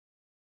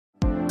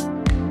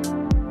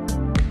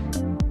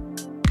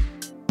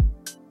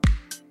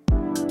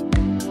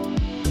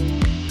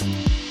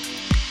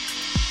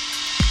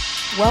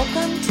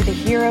Welcome to The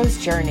Hero's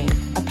Journey,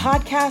 a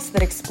podcast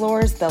that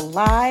explores the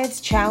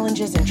lives,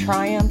 challenges, and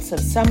triumphs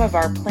of some of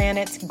our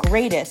planet's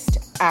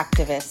greatest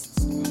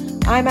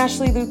activists. I'm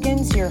Ashley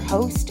Lukens, your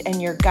host and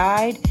your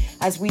guide,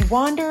 as we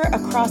wander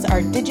across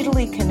our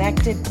digitally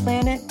connected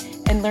planet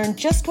and learn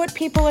just what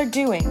people are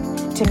doing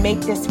to make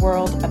this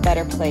world a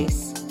better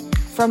place.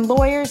 From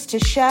lawyers to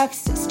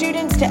chefs,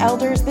 students to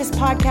elders, this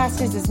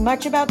podcast is as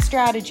much about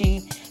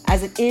strategy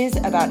as it is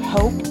about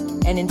hope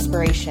and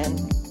inspiration.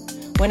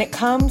 When it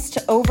comes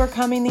to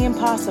overcoming the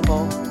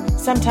impossible,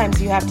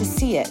 sometimes you have to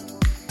see it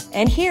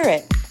and hear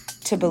it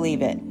to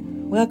believe it.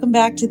 Welcome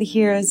back to The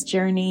Hero's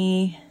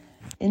Journey.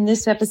 In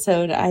this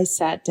episode, I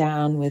sat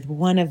down with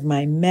one of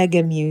my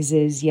mega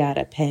muses,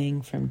 Iara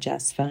Peng from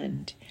Just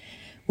Fund.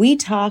 We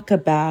talk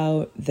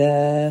about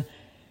the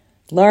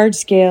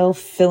large-scale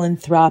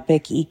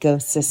philanthropic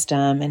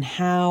ecosystem and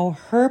how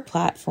her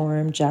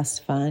platform,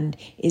 Just Fund,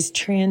 is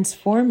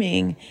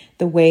transforming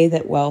the way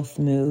that wealth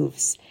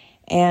moves.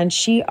 And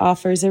she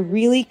offers a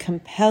really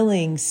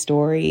compelling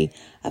story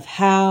of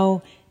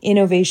how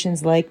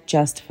innovations like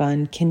Just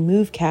Fund can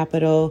move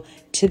capital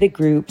to the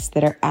groups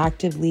that are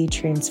actively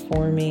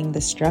transforming the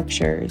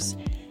structures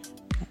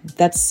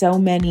that so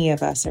many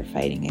of us are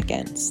fighting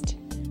against.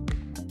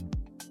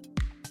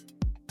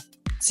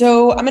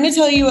 So I'm going to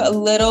tell you a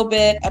little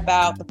bit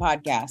about the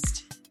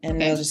podcast, and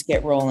we'll just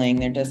get rolling.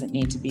 There doesn't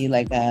need to be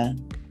like a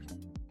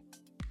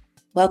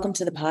welcome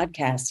to the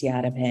podcast,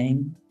 Iara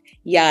Peng.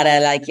 Yada,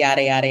 like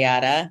yada, yada,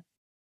 yada,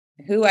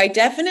 who I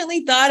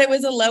definitely thought it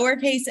was a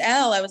lowercase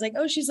L. I was like,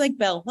 oh, she's like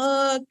Bell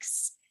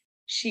Hooks.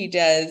 She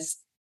does.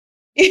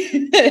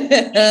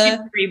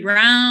 Free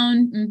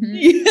Brown. Mm-hmm.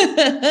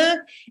 Yeah.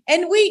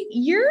 And wait,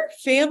 your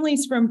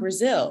family's from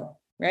Brazil,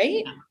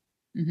 right?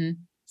 Yeah. Mm-hmm.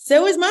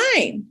 So is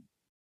mine.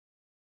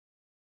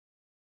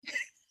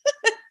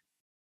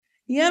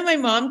 Yeah, my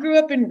mom grew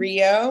up in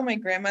Rio. My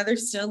grandmother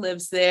still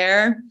lives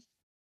there.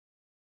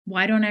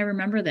 Why don't I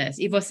remember this?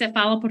 E você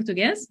fala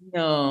português?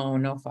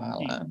 No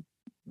fala.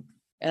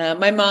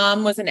 My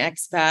mom was an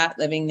expat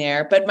living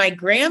there, but my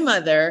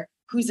grandmother,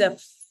 who's a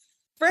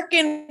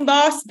freaking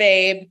boss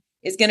babe,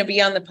 is going to be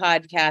on the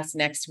podcast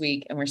next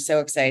week, and we're so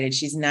excited.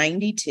 She's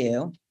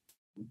 92.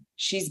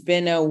 She's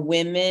been a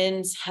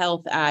women's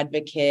health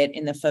advocate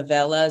in the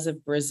favelas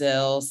of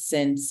Brazil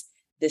since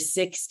the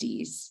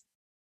 60s.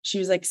 She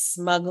was like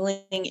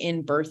smuggling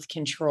in birth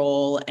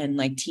control and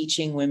like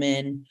teaching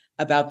women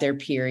about their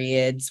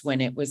periods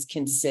when it was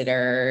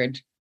considered,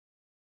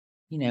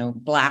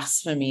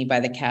 blasphemy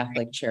by the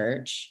Catholic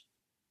Church.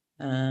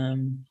 Wow.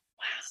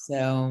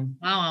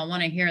 I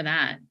want to hear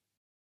that.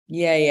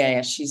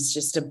 Yeah.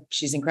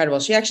 She's incredible.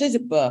 She actually has a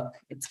book.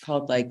 It's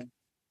called like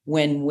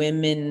When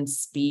Women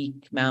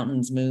Speak,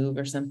 Mountains Move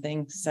or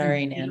something.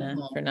 Sorry, Nana,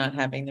 for not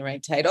having the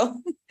right title.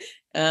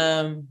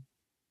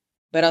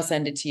 But I'll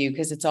send it to you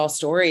because it's all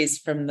stories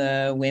from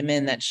the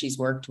women that she's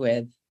worked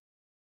with.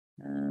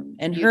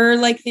 And her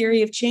like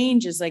theory of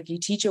change is like you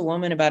teach a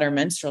woman about her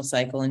menstrual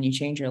cycle and you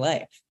change her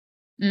life,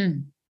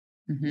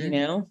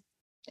 mm-hmm.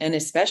 And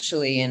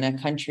especially in a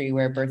country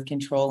where birth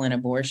control and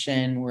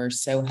abortion were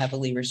so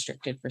heavily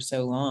restricted for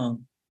so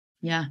long.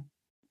 Yeah.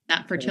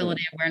 That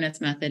fertility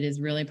awareness method is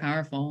really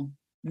powerful.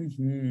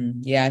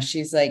 Mm-hmm. Yeah.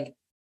 She's like,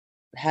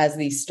 has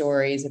these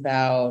stories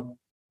about,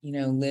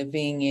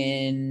 living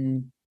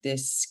in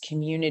this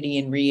community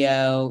in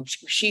Rio.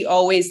 She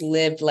always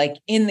lived like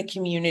in the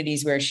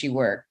communities where she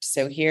worked.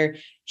 So here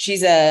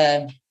she's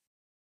a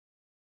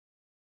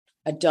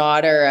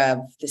daughter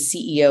of the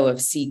CEO of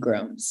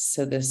Seagram's.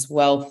 So this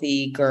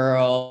wealthy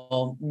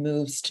girl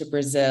moves to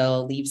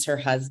Brazil, leaves her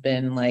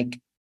husband,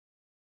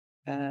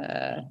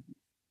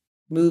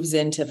 moves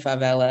into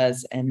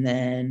favelas, and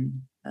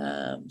then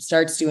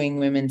starts doing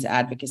women's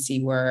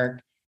advocacy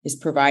work, is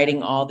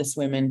providing all this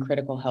women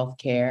critical health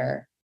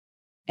care.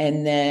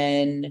 And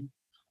then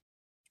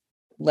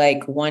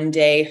like one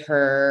day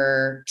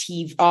her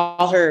TV,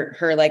 all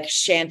her like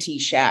shanty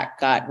shack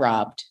got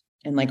robbed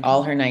and like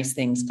all her nice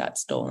things got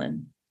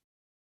stolen.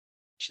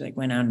 She like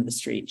went out in the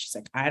street. She's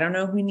like, I don't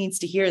know who needs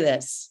to hear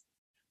this,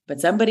 but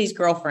somebody's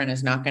girlfriend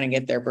is not going to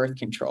get their birth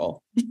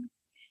control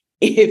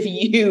if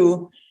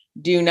you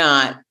do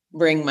not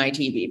bring my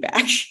TV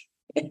back.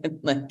 And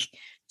like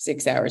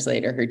 6 hours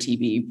later, her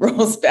TV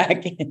rolls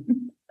back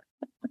in.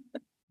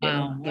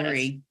 Wow,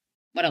 Lori.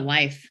 What a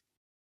life.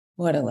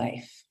 What a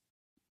life.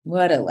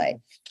 What a life.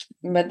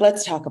 But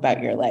let's talk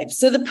about your life.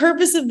 So the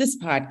purpose of this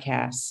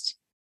podcast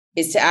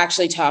is to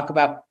actually talk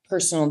about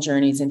personal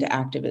journeys into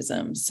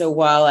activism. So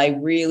while I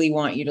really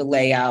want you to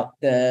lay out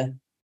the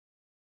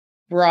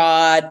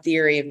broad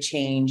theory of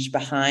change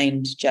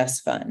behind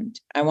Just Fund,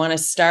 I want to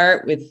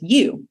start with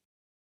you.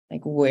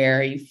 Like,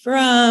 where are you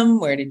from?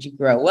 Where did you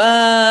grow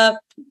up?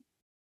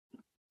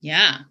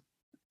 Yeah.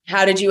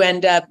 How did you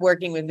end up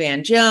working with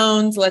Van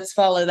Jones? Let's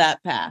follow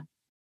that path.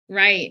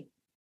 Right.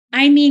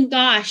 I mean,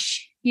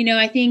 gosh,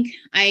 I think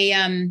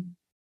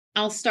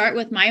I'll start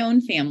with my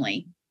own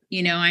family.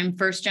 I'm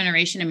first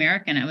generation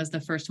American. I was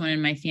the first one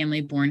in my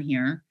family born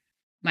here.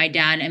 My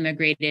dad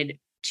immigrated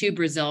to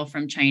Brazil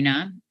from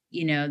China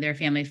their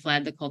family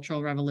fled the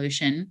Cultural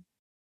Revolution.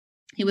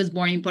 He was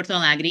born in Porto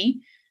Alegre,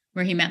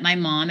 where he met my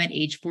mom at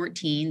age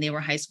 14. They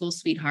were high school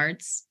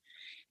sweethearts.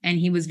 And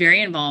he was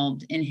very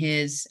involved in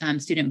his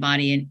student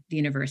body at the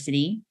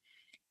university.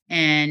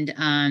 And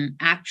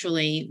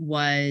actually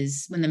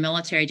was, when the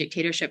military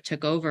dictatorship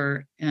took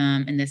over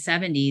in the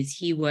 70s,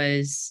 he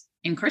was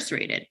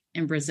incarcerated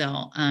in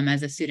Brazil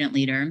as a student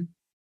leader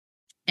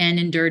and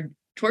endured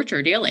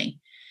torture daily.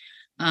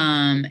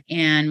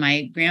 And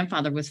my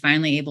grandfather was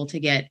finally able to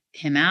get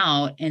him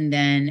out, and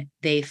then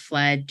they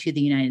fled to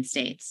the United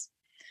States.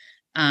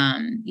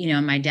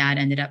 My dad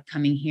ended up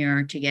coming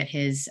here to get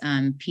his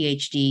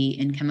PhD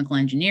in chemical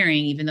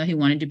engineering, even though he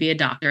wanted to be a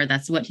doctor.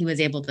 That's what he was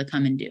able to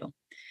come and do.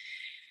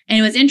 And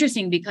it was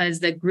interesting because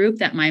the group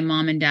that my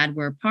mom and dad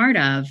were part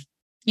of,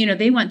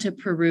 they went to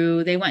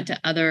Peru, they went to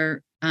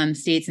other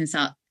states in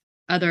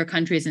other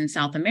countries in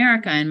South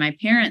America. And my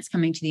parents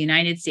coming to the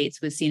United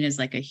States was seen as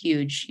like a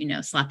huge,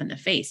 slap in the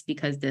face,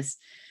 because this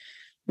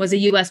was a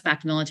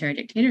US-backed military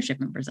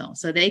dictatorship in Brazil.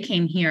 So they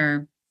came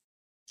here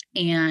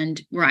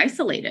and were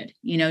isolated,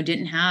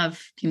 didn't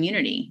have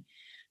community.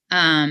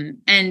 And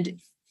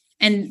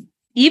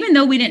even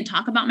though we didn't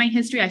talk about my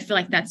history, I feel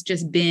like that's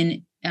just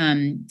been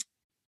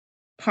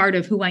part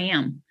of who I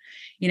am.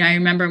 I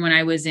remember when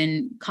I was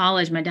in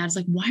college, my dad's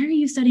like, why are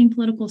you studying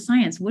political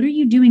science? What are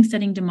you doing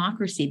studying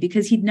democracy?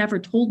 Because he'd never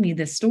told me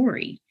this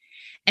story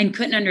and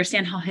couldn't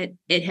understand how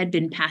it had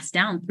been passed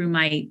down through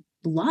my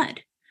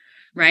blood.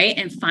 Right.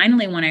 And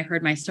finally, when I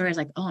heard my story, I was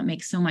like, oh, it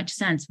makes so much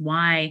sense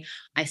why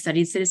I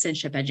studied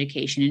citizenship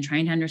education and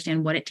trying to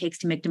understand what it takes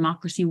to make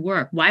democracy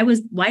work. Why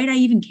did I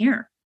even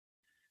care?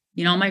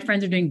 All my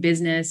friends are doing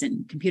business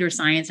and computer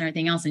science and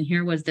everything else. And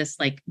here was this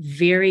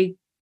very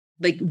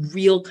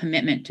real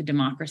commitment to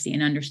democracy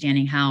and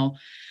understanding how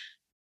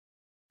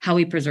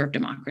we preserve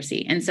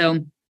democracy. And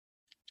so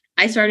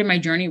I started my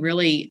journey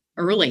really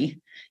early,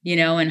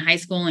 in high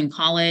school and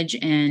college,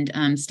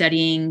 and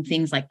studying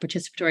things like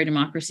participatory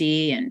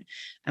democracy. And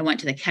I went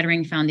to the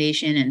Kettering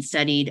Foundation and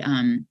studied,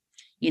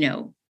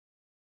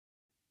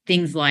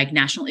 things like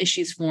national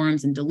issues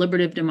forums and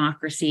deliberative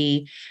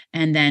democracy,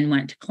 and then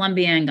went to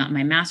Columbia and got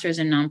my master's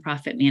in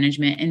nonprofit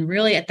management. And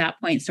really at that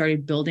point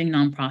started building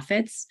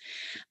nonprofits.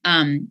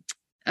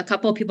 A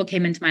couple of people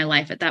came into my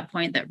life at that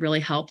point that really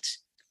helped,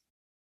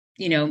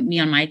 me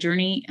on my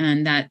journey.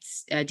 And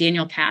that's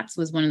Daniel Katz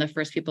was one of the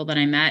first people that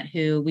I met,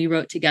 who we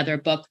wrote together a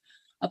book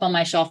up on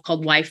my shelf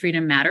called Why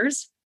Freedom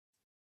Matters.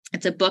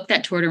 It's a book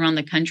that toured around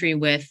the country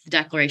with the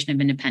Declaration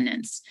of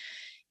Independence.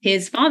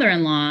 His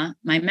father-in-law,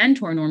 my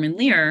mentor, Norman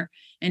Lear,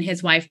 and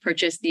his wife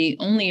purchased the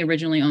only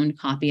originally owned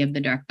copy of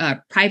the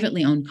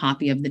privately owned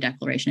copy of the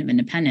Declaration of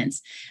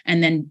Independence.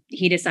 And then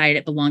he decided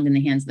it belonged in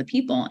the hands of the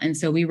people. And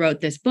so we wrote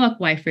this book,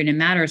 Why Freedom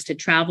Matters, to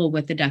travel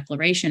with the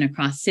Declaration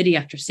across city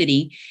after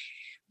city,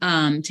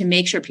 to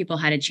make sure people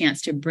had a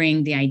chance to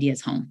bring the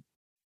ideas home.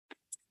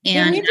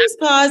 And can you just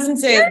pause and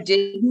say, I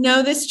didn't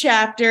know this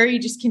chapter. You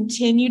just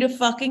continue to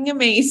fucking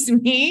amaze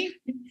me.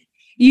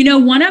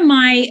 One of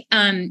my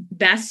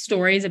best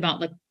stories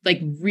about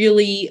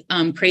really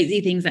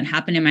crazy things that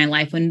happened in my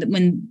life when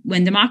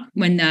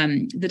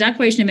the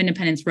Declaration of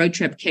Independence road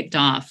trip kicked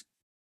off.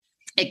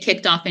 It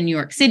kicked off in New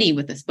York City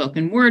with a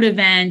spoken word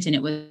event, and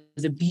it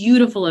was a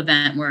beautiful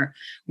event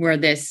where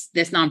this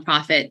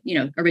nonprofit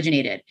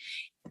originated.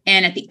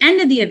 And at the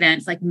end of the event,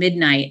 it's like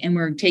midnight, and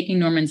we're taking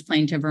Norman's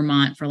plane to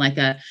Vermont for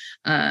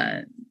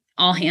a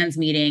all hands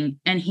meeting,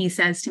 and he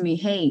says to me,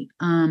 "Hey,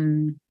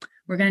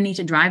 we're going to need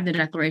to drive the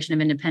Declaration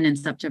of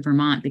Independence up to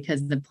Vermont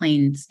because the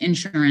plane's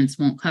insurance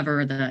won't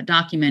cover the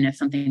document if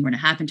something were to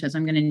happen to us.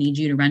 I'm going to need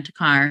you to rent a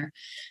car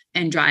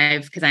and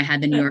drive," because I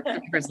had the New York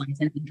driver's license,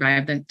 and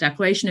drive the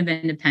Declaration of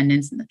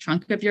Independence in the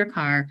trunk of your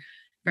car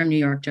from New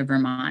York to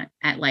Vermont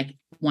at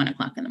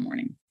 1:00 in the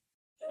morning.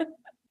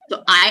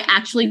 So I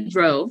actually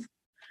drove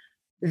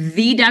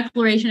the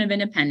Declaration of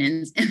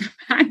Independence in the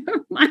back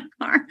of my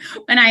car.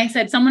 And I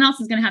said, someone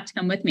else is going to have to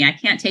come with me. I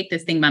can't take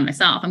this thing by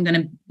myself. I'm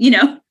going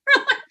to,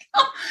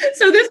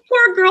 So this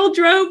poor girl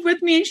drove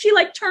with me, and she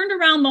turned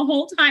around the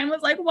whole time,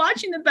 was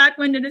watching the back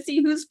window to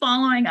see who's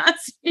following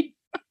us.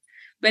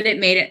 But it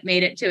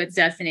made it to its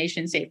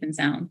destination safe and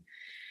sound.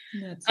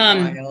 That's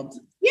wild.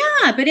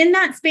 Yeah. But in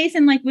that space,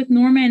 and with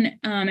Norman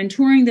and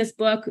touring this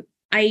book,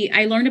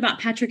 I learned about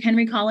Patrick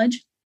Henry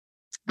College,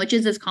 which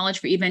is this college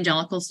for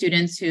evangelical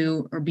students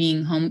who are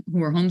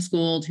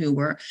homeschooled, who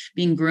were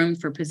being groomed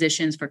for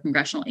positions, for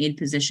congressional aid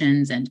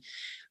positions, and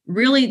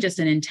really just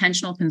an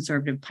intentional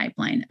conservative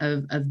pipeline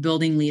of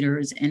building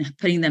leaders and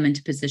putting them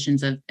into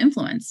positions of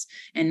influence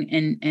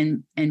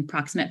and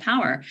proximate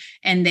power.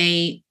 And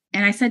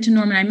I said to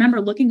Norman, I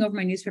remember looking over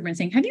my newspaper and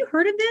saying, "Have you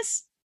heard of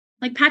this?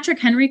 Patrick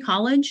Henry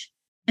College?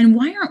 And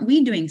why aren't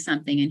we doing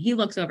something?" And he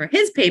looks over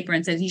his paper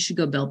and says, "You should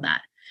go build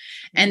that."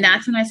 And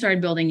that's when I started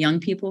building Young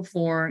People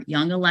for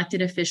Young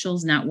Elected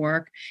Officials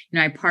Network.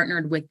 I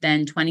partnered with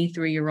then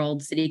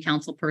 23-year-old city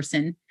council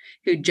person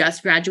who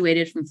just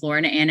graduated from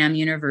Florida A&M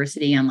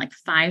University on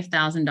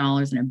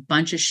 $5,000 and a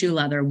bunch of shoe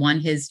leather, won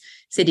his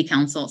city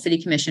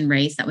commission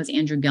race. That was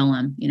Andrew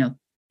Gillum,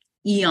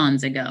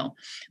 eons ago.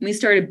 And we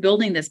started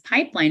building this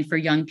pipeline for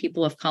young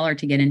people of color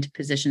to get into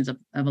positions of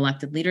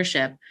elected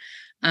leadership.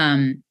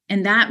 And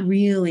that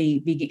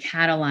really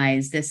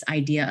catalyzed this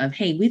idea of,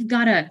 hey, we've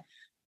got to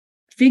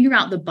figure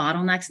out the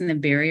bottlenecks and the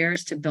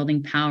barriers to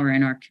building power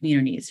in our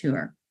communities who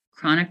are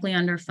chronically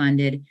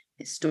underfunded,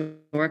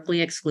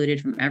 historically excluded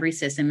from every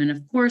system. And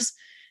of course,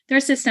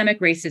 there's systemic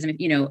racism,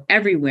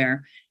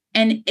 everywhere.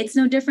 And it's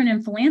no different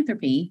in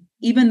philanthropy,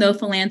 even though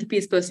philanthropy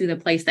is supposed to be the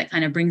place that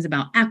kind of brings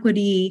about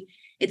equity.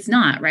 It's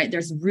not, right?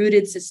 There's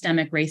rooted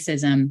systemic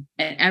racism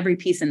at every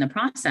piece in the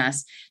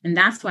process. And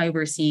that's why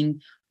we're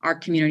seeing our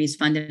communities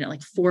funded at like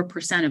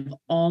 4% of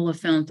all of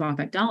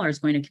philanthropic dollars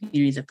going to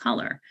communities of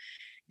color.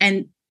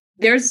 And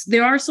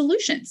there are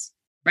solutions,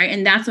 right?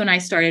 And that's when I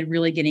started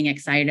really getting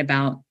excited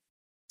about,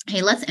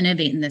 hey, let's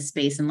innovate in this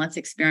space and let's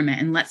experiment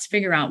and let's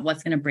figure out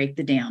what's going to break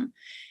the dam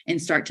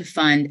and start to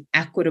fund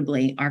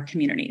equitably our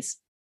communities.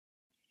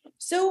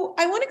 So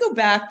I want to go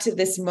back to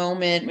this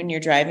moment when you're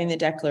driving the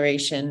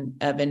Declaration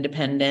of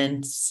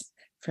Independence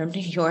from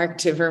New York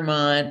to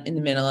Vermont in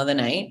the middle of the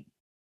night.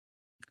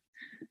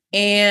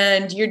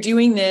 And you're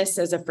doing this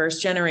as a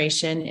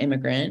first-generation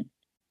immigrant,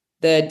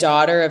 the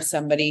daughter of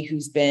somebody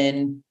who's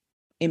been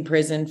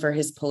imprisoned for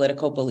his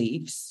political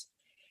beliefs.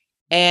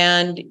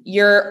 And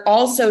you're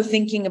also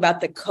thinking about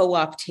the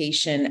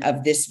co-optation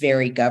of this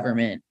very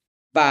government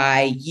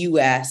by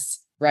U.S.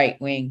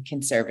 right-wing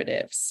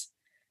conservatives.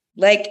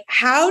 Like,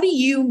 how do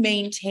you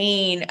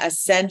maintain a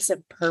sense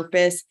of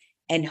purpose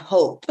and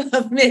hope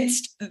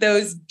amidst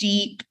those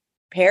deep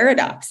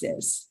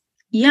paradoxes?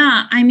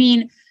 Yeah, I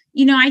mean,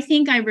 I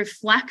think I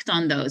reflect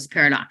on those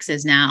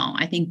paradoxes now.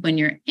 I think when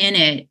you're in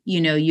it,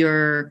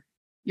 you're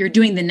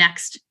doing the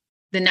next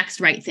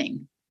right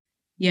thing,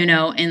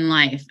 in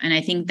life. And I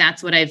think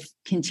that's what I've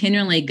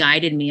continually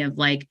guided me of,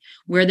 like,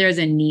 where there's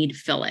a need,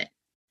 fill it.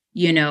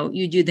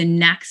 You do the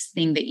next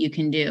thing that you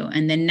can do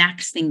and the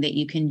next thing that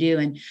you can do.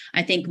 And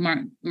I think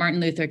Martin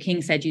Luther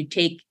King said, you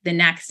take the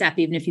next step,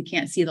 even if you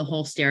can't see the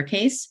whole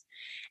staircase.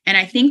 And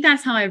I think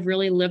that's how I've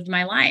really lived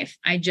my life.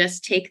 I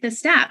just take the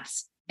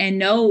steps and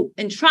know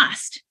and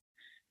trust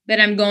that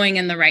I'm going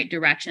in the right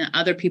direction.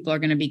 Other people are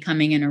going to be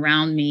coming in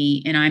around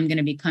me, and I'm going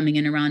to be coming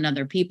in around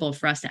other people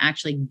for us to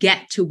actually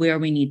get to where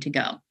we need to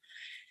go,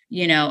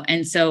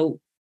 And so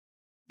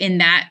in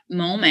that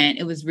moment,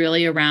 it was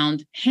really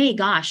around, hey,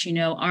 gosh,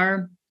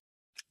 our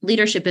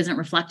leadership isn't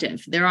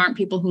reflective. There aren't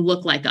people who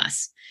look like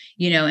us,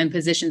 in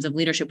positions of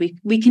leadership.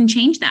 We can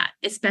change that,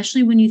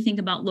 especially when you think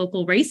about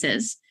local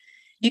races.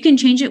 You can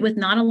change it with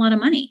not a lot of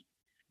money,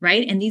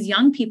 right? And these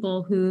young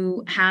people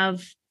who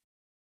have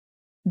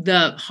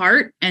the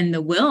heart and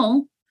the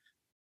will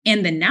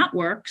and the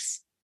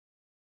networks,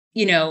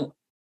 can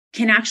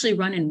actually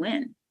run and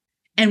win.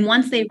 And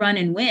once they run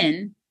and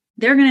win,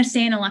 they're going to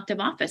stay in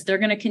elective office. They're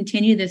going to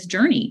continue this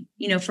journey,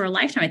 for a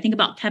lifetime. I think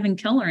about Kevin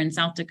Killer in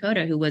South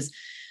Dakota, who was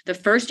the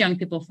first Young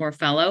People for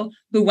Fellow,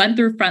 who went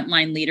through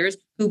frontline leaders,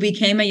 who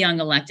became a young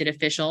elected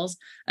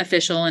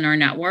official in our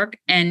network.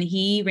 And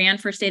he ran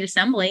for state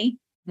assembly,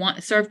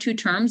 served 2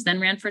 terms, then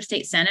ran for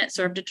state senate,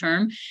 served a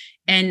term,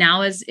 and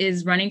now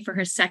is running for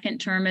her second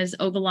term as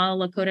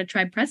Ogallala Lakota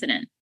tribe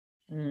president.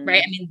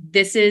 Right. I mean,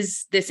 this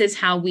is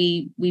how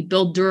we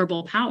build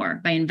durable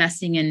power, by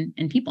investing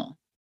in people.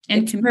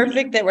 And it's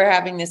perfect that we're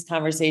having this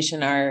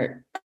conversation.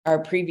 Our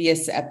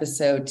previous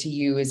episode to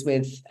you is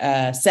with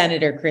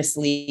Senator Chris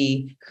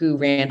Lee, who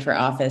ran for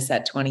office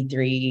at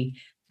 23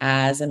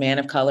 as a man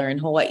of color in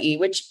Hawaii,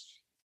 which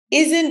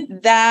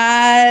isn't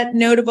that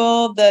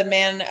notable, the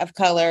man of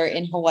color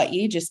in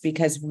Hawaii, just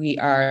because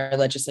our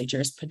legislature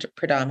is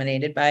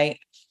predominated by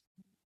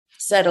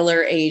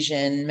settler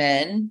Asian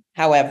men.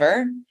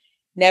 However,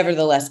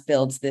 nevertheless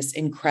builds this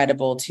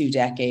incredible 2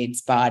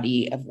 decades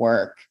body of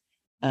work,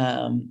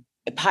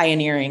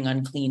 pioneering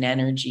on clean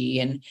energy.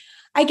 And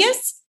I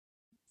guess,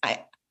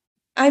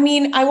 I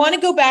mean, I want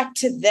to go back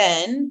to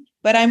then,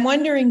 but I'm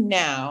wondering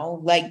now,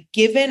 like,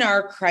 given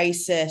our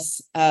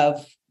crisis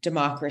of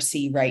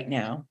democracy right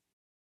now,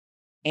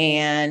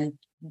 and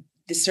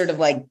this sort of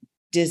like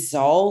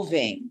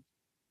dissolving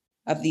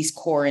of these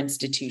core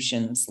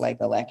institutions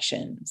like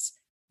elections,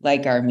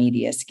 like our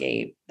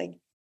mediascape, like,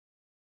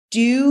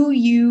 do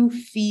you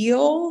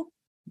feel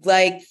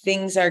like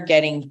things are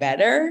getting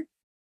better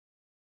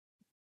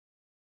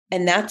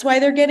and that's why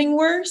they're getting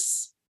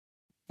worse?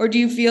 Or do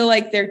you feel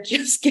like they're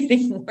just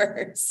getting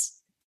worse?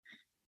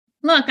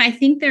 Look, I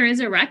think there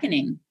is a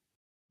reckoning,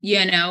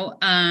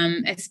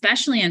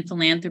 especially in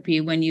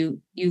philanthropy, when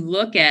you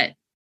look at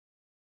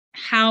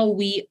how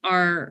we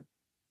are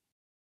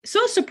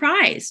so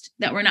surprised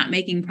that we're not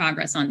making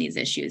progress on these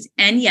issues.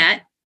 And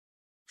yet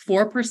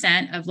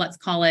 4% of, let's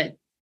call it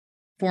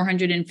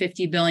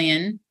 450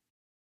 billion,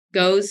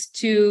 goes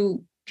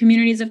to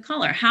communities of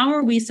color. How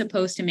are we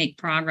supposed to make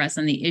progress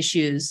on the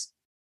issues,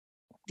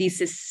 these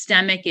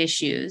systemic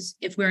issues,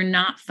 if we're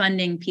not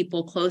funding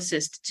people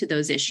closest to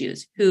those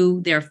issues, who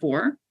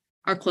therefore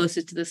are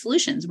closest to the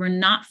solutions? We're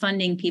not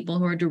funding people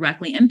who are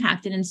directly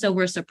impacted. And so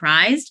we're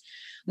surprised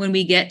when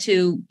we get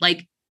to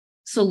like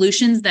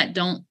solutions that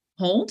don't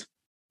hold.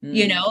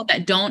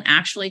 that don't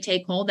actually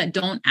take hold, that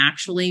don't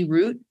actually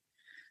root,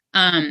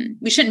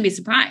 we shouldn't be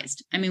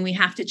surprised. I mean, we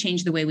have to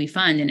change the way we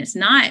fund. And it's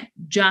not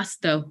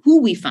just the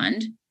who we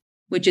fund,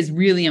 which is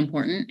really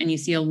important. And you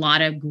see a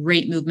lot of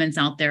great movements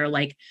out there,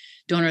 like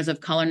Donors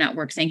of Color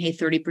Network saying, hey,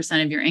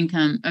 30% of your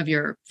income, of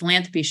your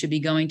philanthropy should be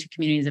going to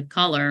communities of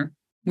color,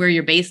 where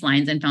your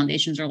baselines and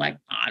foundations are like,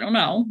 I don't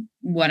know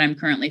what I'm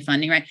currently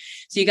funding, right?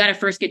 So you got to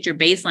first get your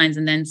baselines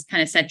and then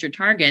kind of set your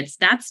targets.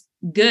 That's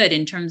good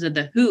in terms of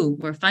the who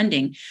we're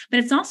funding,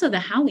 but it's also the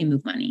how we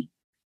move money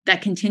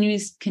that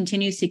continues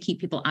to keep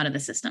people out of the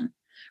system,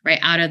 right?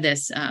 Out of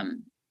this,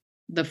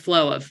 the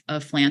flow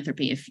of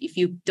philanthropy. If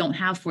you don't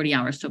have 40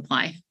 hours to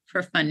apply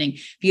for funding,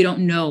 if you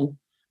don't know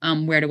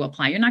where to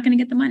apply, you're not going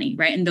to get the money,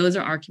 right? And those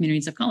are our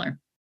communities of color.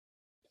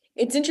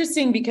 It's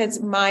interesting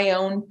because my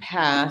own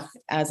path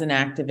as an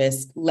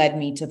activist led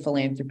me to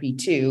philanthropy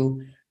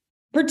too,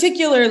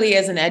 particularly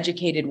as an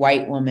educated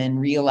white woman,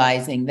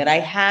 realizing that I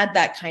had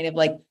that kind of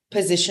like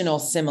positional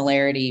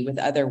similarity with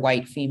other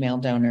white female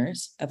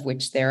donors, of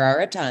which there are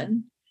a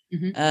ton.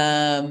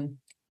 And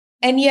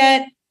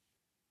yet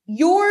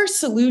your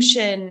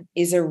solution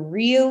is a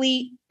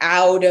really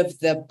out of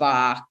the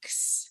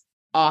box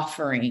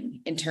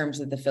offering in terms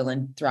of the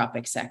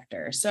philanthropic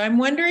sector. So I'm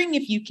wondering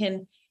if you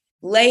can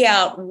lay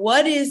out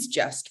what is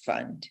Just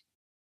Fund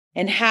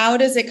and how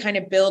does it kind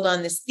of build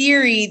on this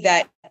theory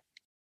that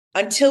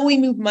until we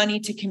move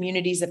money to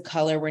communities of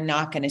color, we're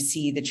not going to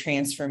see the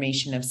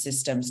transformation of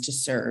systems to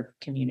serve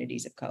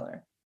communities of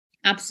color.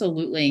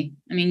 Absolutely.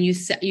 I mean, you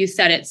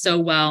said it so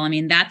well. I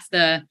mean, that's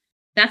the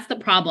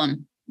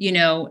problem,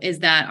 is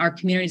that our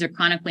communities are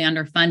chronically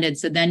underfunded.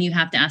 So then you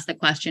have to ask the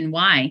question,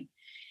 why?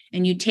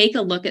 And you take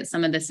a look at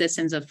some of the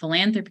systems of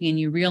philanthropy and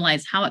you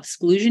realize how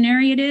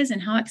exclusionary it is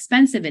and how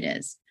expensive it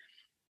is.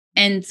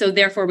 And so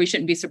therefore, we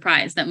shouldn't be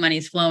surprised that money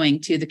is flowing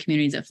to the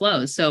communities it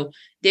flows. So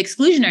the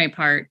exclusionary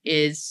part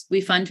is we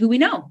fund who we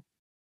know.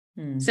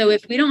 So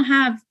if we don't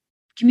have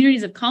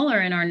communities of color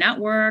in our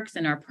networks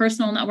and our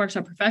personal networks,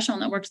 our professional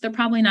networks, they're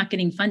probably not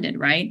getting funded,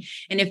 right?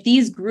 And if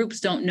these groups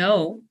don't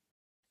know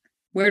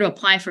where to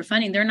apply for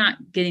funding, they're not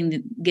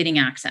getting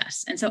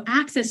access. And so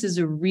access is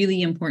a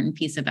really important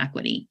piece of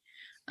equity.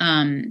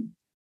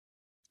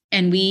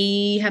 And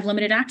we have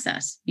limited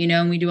access,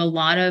 and we do a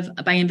lot of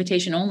by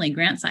invitation only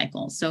grant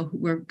cycles. So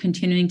we're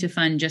continuing to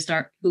fund just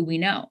who we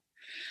know.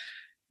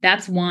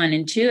 That's one.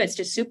 And two, it's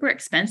just super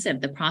expensive.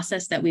 The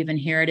process that we've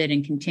inherited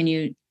and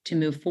continue to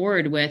move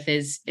forward with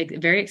is a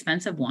very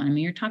expensive one. I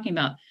mean, you're talking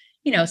about,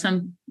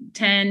 some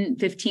 10,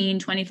 15,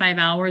 25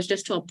 hours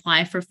just to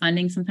apply for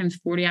funding, sometimes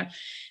 40 hours.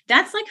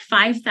 That's like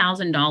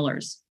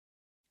 $5,000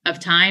 of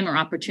time or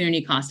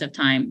opportunity cost of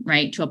time,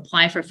 right? To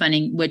apply for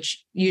funding,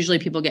 which usually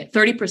people get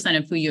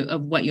 30%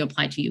 of what you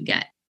apply to, you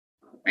get,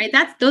 right?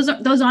 Those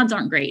odds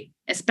aren't great,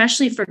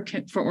 especially for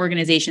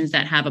organizations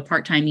that have a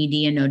part-time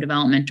ED and no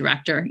development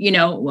director.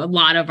 A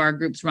lot of our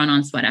groups run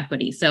on sweat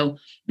equity. So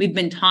we've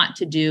been taught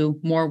to do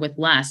more with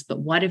less, but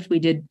what if we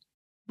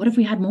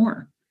had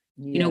more?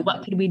 Yeah.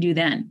 What could we do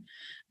then?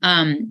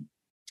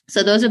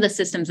 So those are the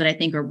systems that I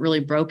think are really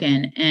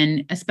broken.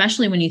 And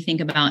especially when you think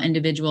about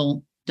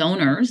individual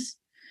donors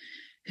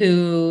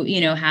who,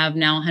 have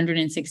now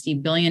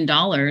 $160 billion,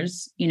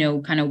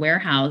 kind of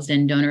warehoused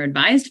in donor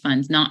advised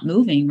funds, not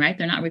moving, right?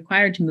 They're not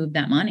required to move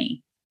that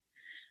money.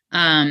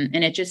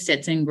 And it just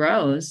sits and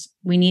grows.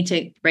 We need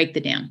to break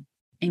the dam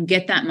and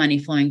get that money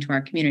flowing to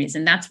our communities.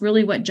 And that's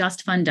really what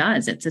Just Fund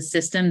does. It's a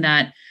system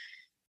that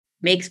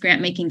makes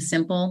grant making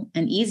simple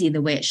and easy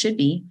the way it should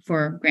be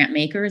for grant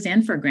makers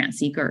and for grant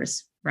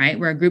seekers, right?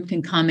 Where a group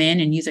can come in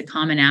and use a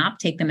common app,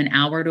 take them an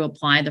hour to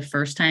apply the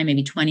first time,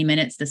 maybe 20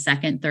 minutes the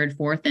second, third,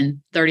 fourth,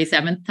 and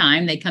 37th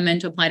time. They come in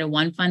to apply to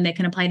one fund, they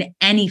can apply to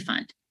any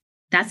fund.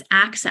 That's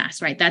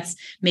access, right? That's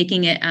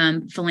making it,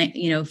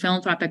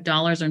 philanthropic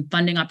dollars and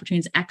funding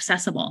opportunities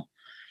accessible.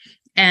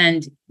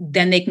 And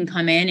then they can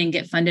come in and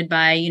get funded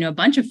by, a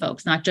bunch of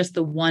folks, not just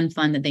the one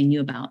fund that they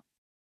knew about.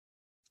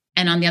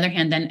 And on the other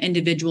hand, then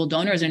individual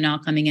donors are now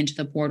coming into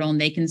the portal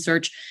and they can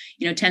search,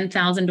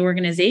 10,000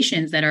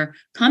 organizations that are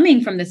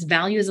coming from this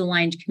values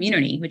aligned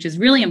community, which is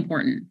really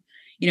important.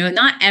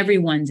 Not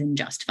everyone's in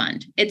Just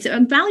Fund. It's a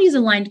values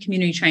aligned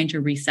community trying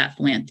to reset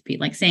philanthropy,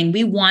 like saying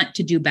we want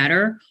to do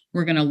better.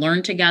 We're going to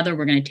learn together.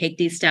 We're going to take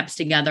these steps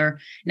together.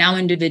 Now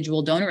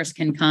individual donors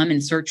can come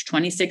and search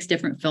 26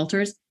 different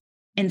filters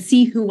and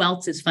see who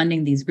else is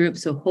funding these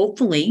groups. So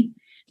hopefully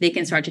they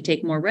can start to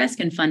take more risk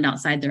and fund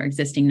outside their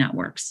existing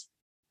networks.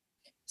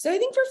 So I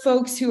think for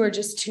folks who are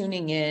just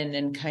tuning in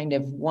and kind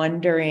of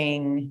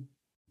wondering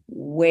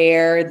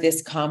where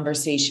this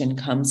conversation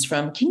comes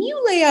from, can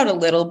you lay out a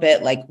little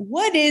bit, like,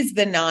 what is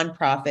the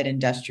nonprofit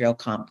industrial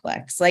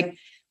complex? Like,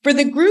 for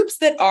the groups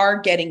that are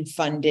getting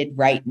funded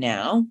right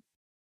now,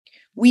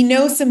 we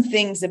know some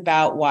things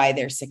about why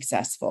they're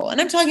successful.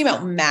 And I'm talking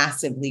about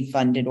massively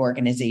funded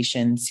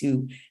organizations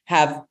who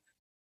have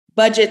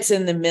budgets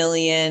in the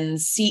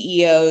millions,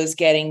 CEOs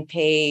getting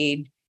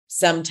paid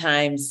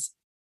sometimes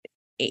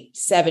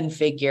 7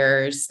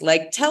 figures.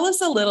 Like, tell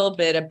us a little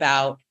bit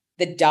about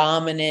the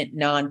dominant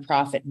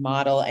nonprofit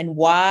model and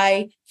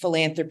why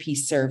philanthropy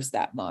serves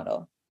that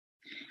model?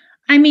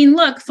 I mean,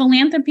 look,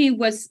 philanthropy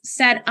was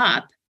set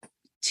up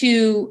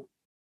to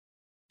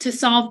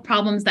solve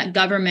problems that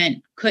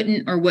government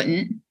couldn't or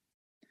wouldn't.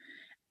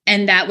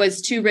 And that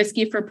was too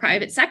risky for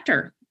private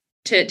sector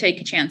to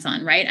take a chance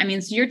on, right? I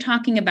mean, so you're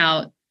talking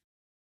about,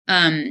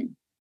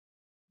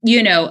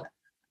 you know,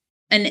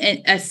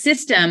 a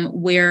system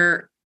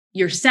where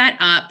you're set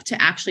up to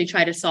actually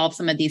try to solve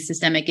some of these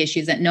systemic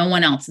issues that no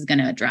one else is going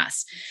to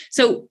address.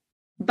 So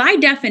by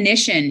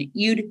definition,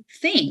 you'd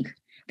think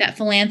that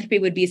philanthropy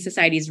would be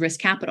society's risk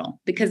capital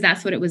because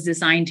that's what it was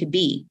designed to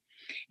be.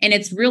 And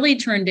it's really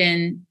turned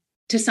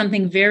into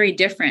something very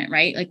different,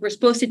 right? Like we're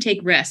supposed to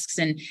take risks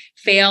and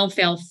fail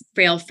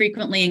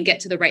frequently and get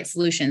to the right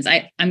solutions.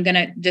 I'm going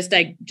to just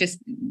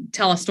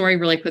tell a story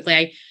really quickly.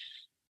 I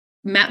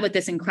met with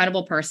this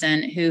incredible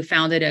person who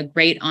founded a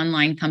great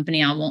online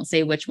company. I won't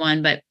say which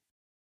one, but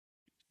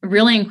a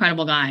really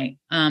incredible guy,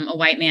 a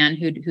white man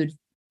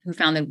who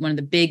founded one of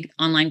the big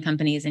online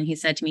companies. And he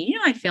said to me,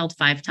 I failed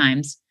 5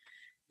 times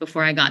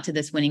before I got to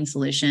this winning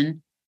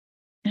solution.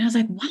 And I was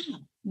like, wow,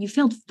 you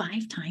failed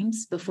 5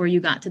 times before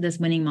you got to this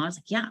winning model? I was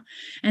like, yeah.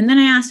 And then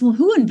I asked, well,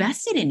 who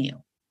invested in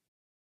you?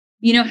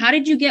 How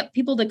did you get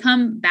people to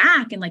come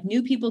back and like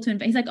new people to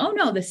invest? He's like, oh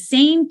no, the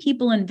same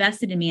people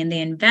invested in me, and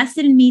they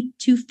invested in me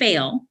to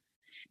fail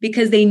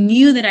because they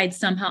knew that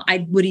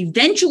I would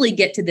eventually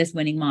get to this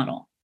winning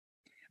model.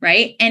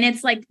 Right. And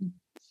it's like,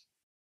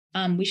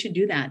 we should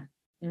do that.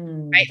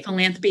 Right.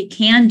 Philanthropy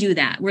can do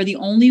that. We're the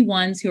only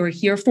ones who are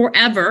here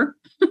forever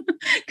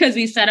because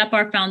we set up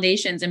our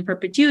foundations in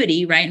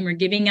perpetuity. Right. And we're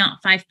giving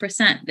out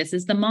 5%. This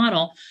is the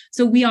model.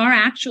 So we are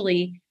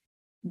actually,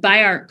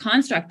 by our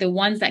construct, the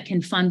ones that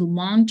can fund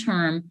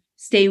long-term,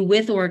 stay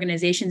with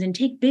organizations and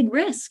take big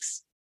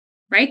risks.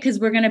 Right. Because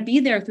we're going to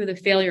be there through the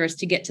failures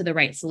to get to the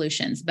right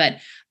solutions. But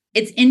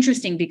it's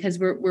interesting because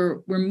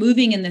we're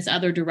moving in this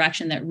other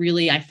direction that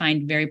really I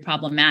find very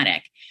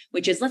problematic,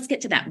 which is let's get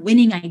to that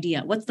winning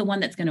idea. What's the one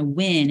that's going to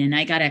win? And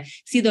I got to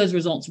see those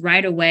results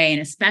right away. And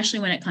especially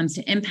when it comes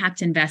to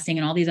impact investing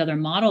and all these other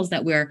models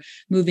that we're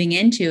moving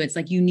into, it's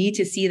like you need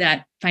to see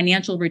that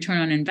financial return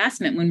on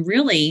investment when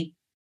really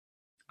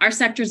our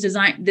sector's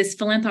designed, this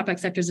philanthropic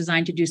sector is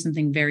designed to do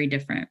something very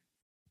different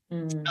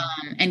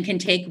and can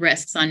take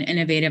risks on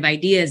innovative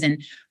ideas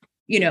and,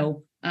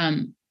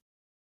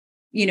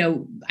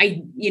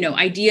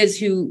 ideas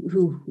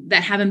who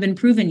that haven't been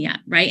proven yet,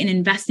 right? And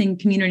invest in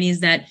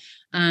communities that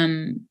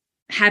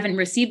haven't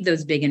received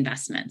those big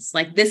investments.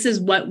 Like this is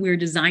what we're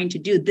designed to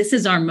do. This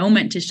is our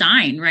moment to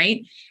shine,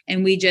 right?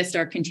 And we just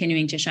are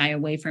continuing to shy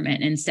away from it.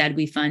 And instead,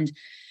 we fund,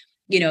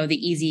 the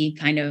easy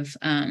kind of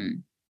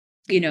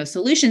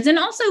solutions. And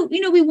also,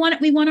 we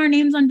want our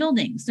names on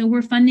buildings. So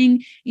we're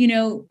funding,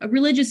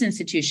 religious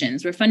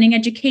institutions. We're funding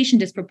education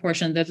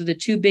disproportionately. Those are the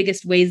 2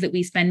 biggest ways that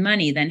we spend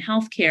money. Then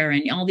healthcare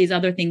and all these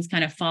other things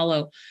kind of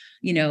follow,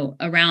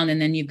 around. And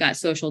then you've got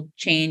social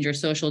change or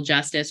social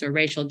justice or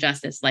racial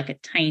justice, like a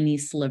tiny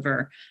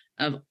sliver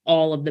of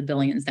all of the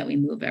billions that we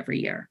move every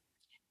year.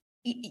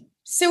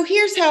 So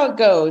here's how it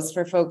goes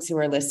for folks who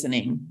are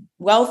listening.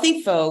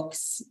 Wealthy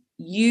folks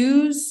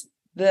use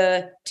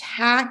the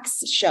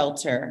tax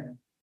shelter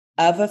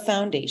of a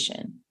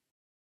foundation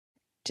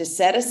to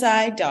set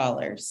aside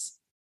dollars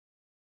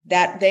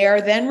that they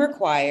are then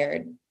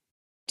required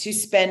to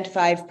spend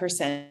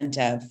 5%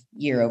 of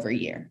year over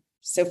year.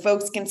 So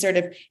folks can sort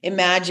of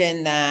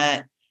imagine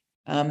that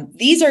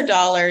these are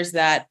dollars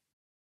that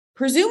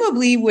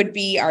presumably would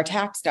be our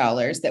tax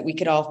dollars that we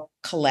could all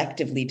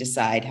collectively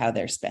decide how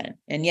they're spent.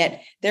 And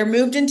yet they're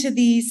moved into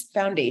these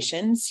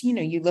foundations.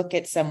 You look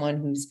at someone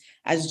who's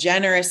as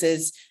generous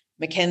as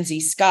Mackenzie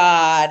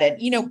Scott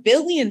and,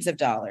 billions of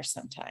dollars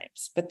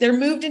sometimes, but they're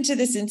moved into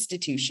this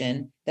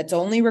institution that's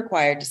only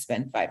required to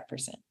spend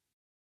 5%.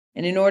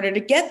 And in order to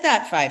get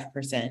that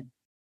 5%,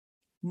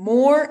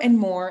 more and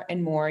more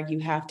and more, you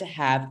have to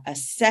have a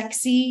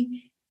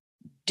sexy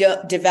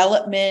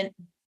development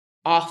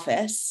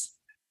office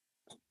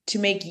to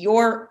make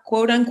your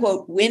quote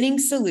unquote winning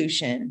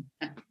solution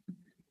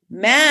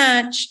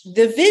match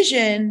the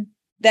vision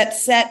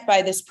that's set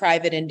by this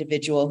private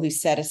individual who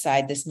set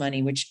aside this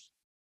money, which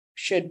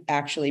should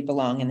actually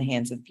belong in the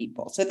hands of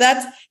people. So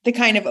that's the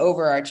kind of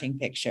overarching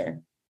picture.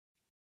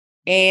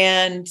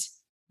 And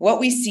what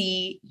we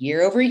see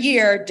year over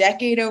year,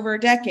 decade over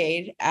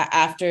decade,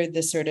 after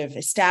the sort of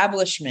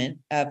establishment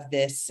of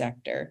this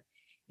sector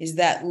is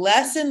that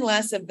less and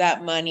less of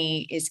that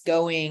money is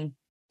going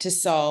to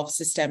solve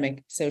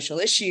systemic social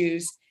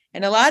issues.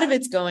 And a lot of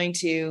it's going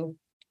to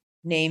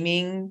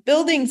naming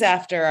buildings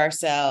after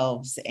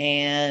ourselves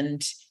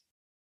and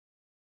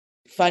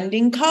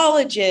funding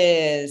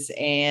colleges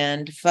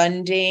and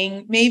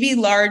funding maybe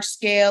large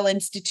scale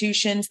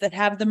institutions that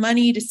have the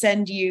money to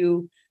send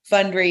you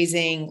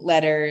fundraising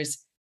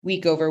letters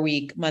week over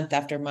week, month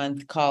after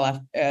month, call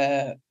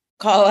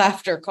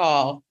after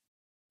call.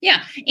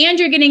 Yeah. And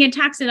you're getting a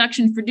tax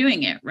deduction for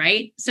doing it,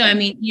 right? So, I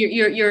mean,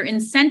 you're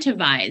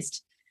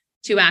incentivized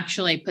to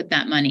actually put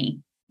that money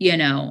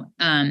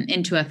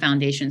into a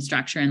foundation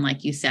structure. And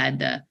like you said,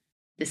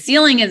 the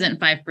ceiling isn't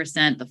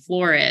 5%, the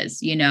floor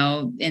is,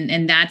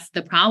 and that's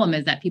the problem,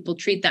 is that people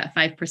treat that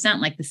 5%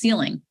 like the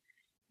ceiling.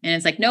 And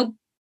it's like, nope,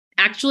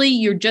 actually,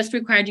 you're just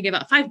required to give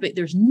out 5, but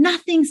there's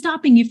nothing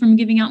stopping you from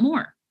giving out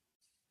more.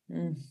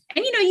 Mm.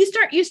 And,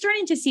 you're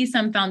starting to see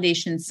some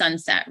foundations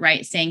sunset,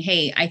 right? Saying,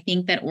 hey, I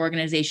think that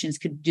organizations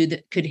could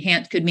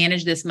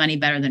manage this money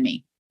better than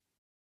me.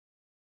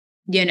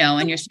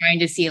 And you're starting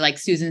to see like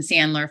Susan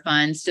Sandler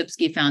Fund,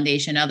 Stupski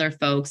Foundation, other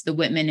folks, the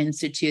Whitman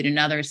Institute, and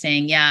others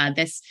saying, yeah,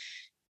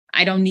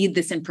 I don't need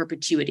this in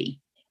perpetuity.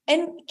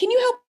 And can you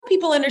help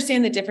people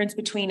understand the difference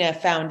between a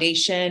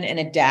foundation and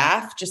a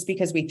DAF, just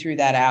because we threw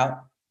that out?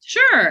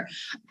 Sure.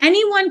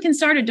 Anyone can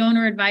start a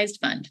donor advised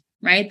fund,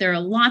 right? There are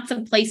lots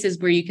of places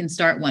where you can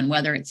start one,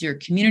 whether it's your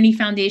community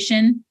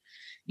foundation,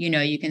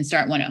 you can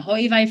start one at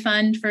Hoivai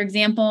Fund, for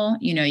example.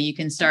 You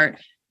can start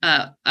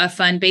a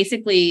fund,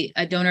 basically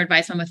a donor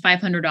advised fund with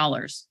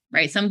 $500,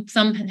 right?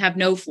 Some have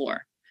no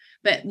floor,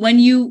 but when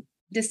you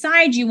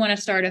decide you want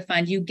to start a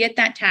fund, you get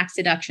that tax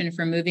deduction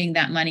for moving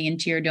that money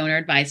into your donor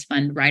advised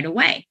fund right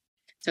away.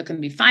 So it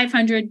can be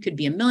 500, could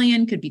be $1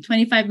 million, could be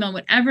 25 million,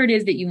 whatever it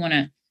is that you want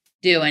to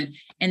do.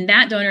 And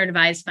that donor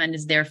advised fund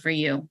is there for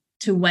you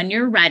to, when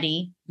you're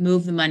ready,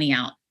 move the money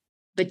out.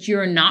 But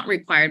you're not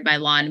required by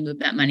law to move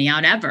that money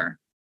out ever.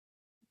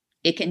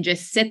 It can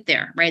just sit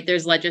there, right?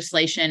 There's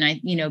legislation,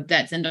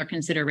 that's under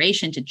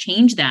consideration to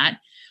change that,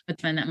 but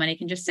then that money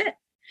can just sit.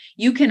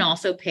 You can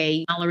also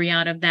pay salary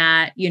out of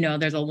that.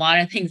 There's a lot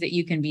of things that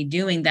you can be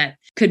doing that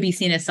could be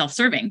seen as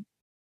self-serving.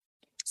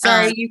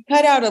 Sorry, you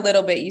cut out a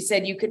little bit. You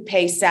said you could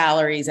pay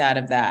salaries out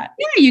of that.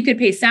 Yeah, you could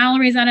pay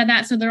salaries out of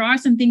that. So there are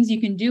some things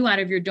you can do out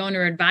of your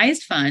donor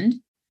advised fund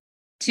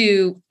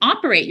to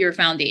operate your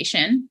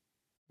foundation,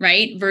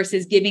 right?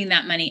 Versus giving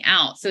that money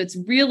out. So it's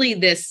really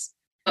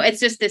it's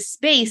just this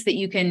space that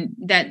you can,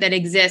 that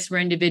exists where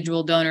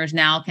individual donors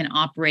now can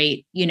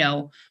operate,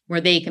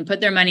 where they can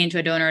put their money into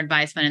a donor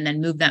advised fund and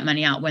then move that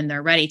money out when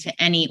they're ready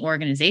to any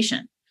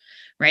organization.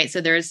 Right.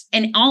 So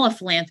in all of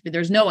philanthropy,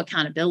 there's no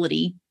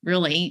accountability,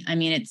 really. I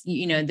mean, it's,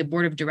 the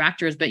board of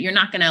directors, but you're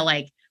not going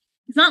to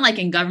it's not like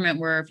in government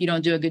where if you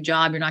don't do a good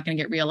job, you're not going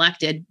to get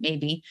reelected,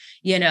 maybe,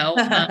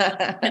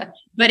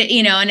 but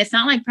and it's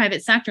not like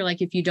private sector.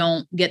 Like if you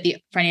don't get the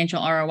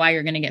financial ROI,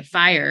 you're going to get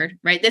fired.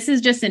 Right. This is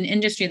just an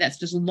industry that's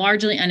just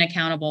largely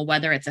unaccountable,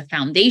 whether it's a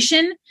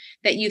foundation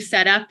that you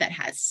set up that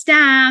has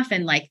staff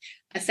and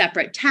a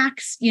separate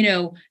tax,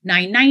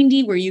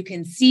 990, where you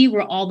can see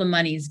where all the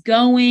money's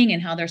going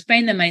and how they're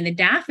spending the money. The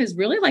DAF is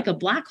really like a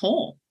black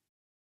hole.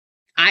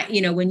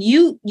 When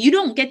you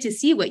don't get to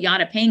see what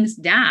Iara Peng's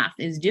DAF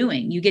is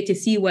doing, you get to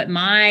see what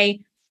my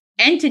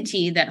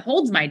entity that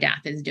holds my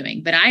DAF is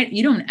doing, but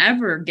you don't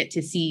ever get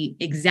to see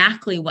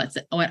exactly what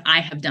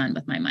I have done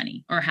with my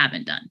money or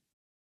haven't done.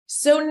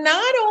 So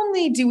not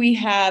only do we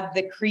have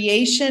the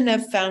creation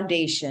of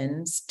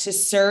foundations to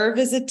serve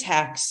as a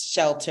tax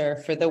shelter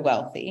for the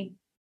wealthy,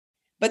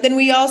 but then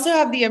we also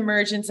have the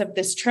emergence of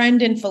this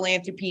trend in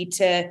philanthropy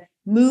to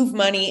move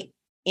money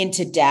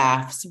into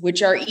DAFs,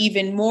 which are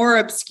even more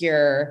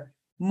obscure,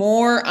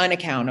 more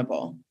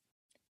unaccountable.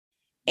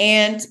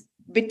 And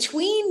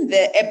between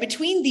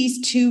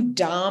these two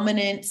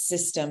dominant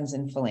systems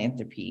in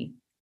philanthropy,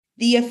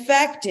 the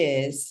effect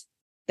is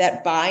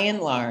that by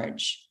and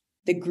large,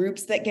 the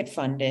groups that get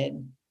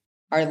funded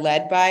are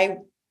led by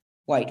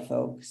white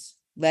folks,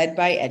 led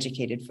by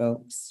educated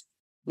folks,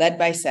 led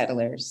by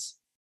settlers.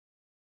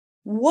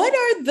 What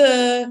are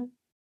the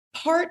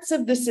parts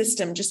of the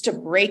system, just to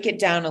break it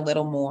down a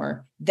little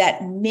more,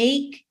 that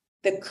make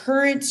the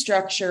current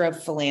structure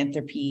of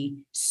philanthropy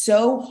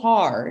so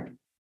hard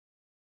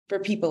for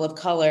people of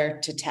color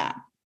to tap?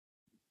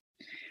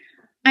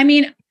 I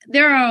mean,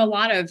 there are a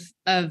lot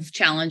of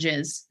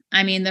challenges.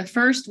 I mean, the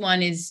first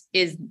one is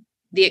the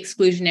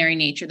exclusionary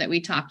nature that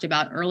we talked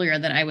about earlier,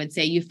 that I would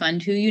say you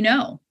fund who you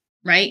know,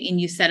 right? And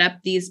you set up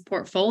these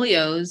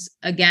portfolios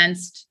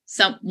against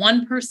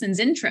one person's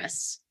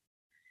interests.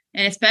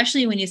 And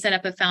especially when you set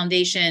up a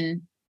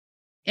foundation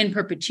in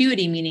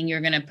perpetuity, meaning you're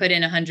going to put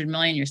in 100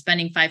 million, you're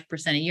spending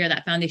 5% a year,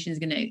 that foundation is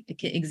going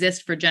to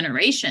exist for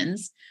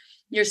generations.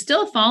 You're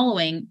still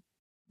following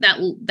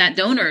that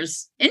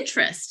donor's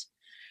interest,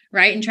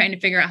 right? And trying to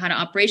figure out how to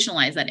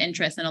operationalize that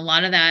interest. And a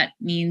lot of that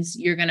means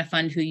you're going to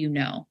fund who you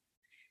know.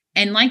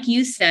 And like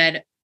you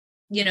said,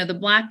 the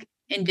Black,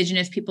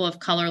 Indigenous, people of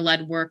color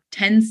led work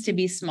tends to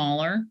be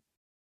smaller,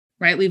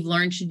 right? We've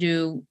learned to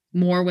do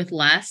more with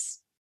less.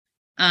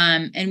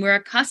 And we're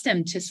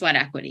accustomed to sweat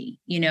equity,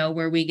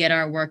 where we get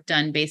our work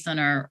done based on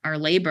our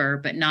labor,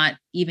 but not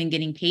even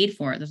getting paid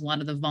for it. There's a lot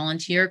of the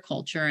volunteer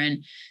culture,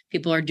 and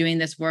people are doing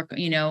this work,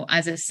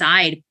 as a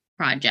side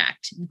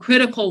project,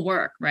 critical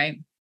work, right?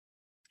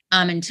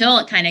 Until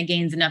it kind of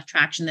gains enough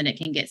traction that it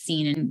can get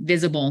seen and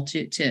visible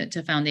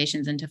to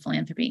foundations and to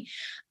philanthropy.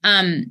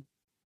 One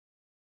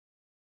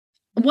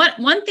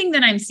thing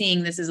that I'm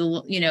seeing, this is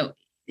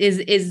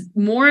is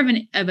more of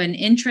an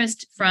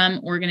interest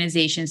from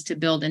organizations to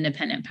build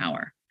independent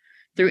power.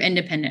 through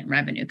independent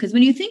revenue. Because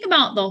when you think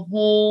about the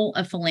whole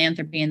of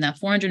philanthropy and that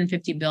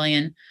 450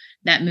 billion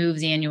that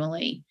moves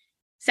annually,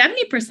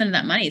 70% of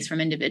that money is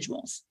from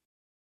individuals,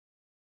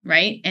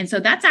 right? And so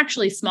that's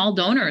actually small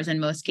donors in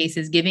most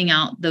cases giving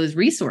out those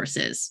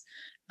resources,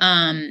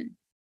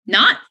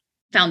 not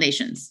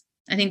foundations.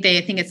 I think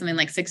it's something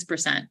like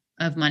 6%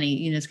 of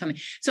money, is coming.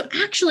 So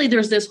actually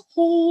there's this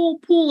whole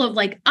pool of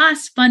like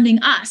us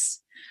funding us,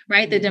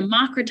 right? The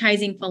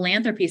democratizing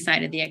philanthropy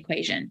side of the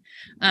equation,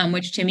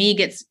 which to me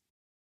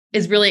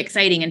is really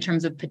exciting in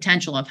terms of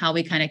potential of how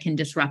we kind of can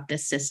disrupt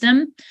this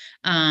system,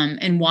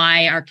 and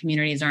why our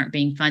communities aren't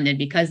being funded,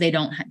 because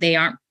they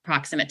aren't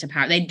proximate to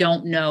power. They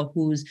don't know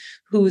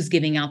who's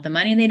giving out the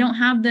money, and they don't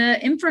have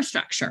the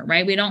infrastructure,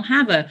 right? We don't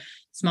have a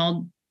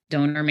small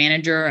donor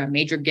manager, a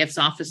major gifts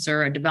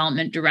officer, a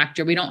development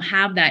director. We don't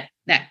have that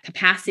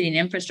capacity and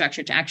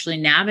infrastructure to actually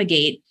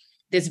navigate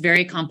this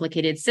very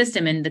complicated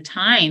system and the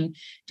time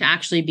to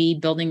actually be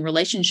building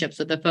relationships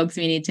with the folks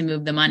we need to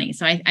move the money.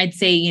 So I'd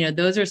say,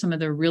 those are some of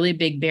the really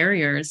big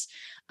barriers.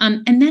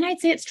 And then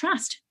I'd say it's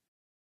trust.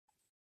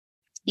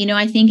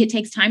 I think it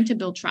takes time to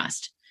build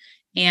trust.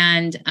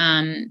 And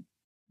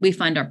we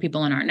fund our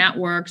people in our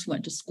networks,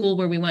 went to school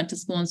where we went to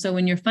school. And so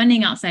when you're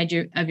funding outside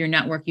of your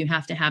network, you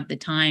have to have the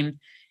time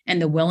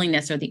and the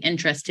willingness or the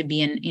interest to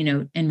be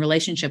in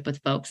relationship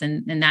with folks.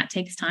 And that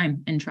takes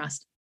time and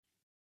trust.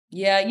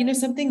 Yeah.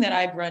 Something that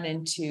I've run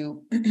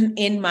into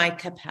in my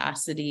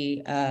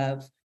capacity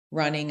of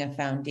running a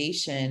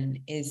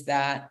foundation is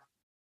that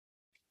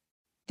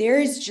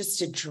there is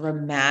just a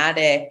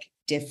dramatic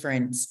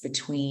difference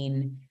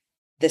between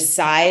the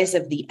size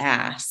of the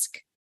ask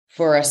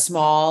for a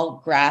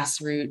small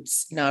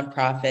grassroots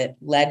nonprofit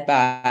led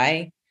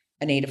by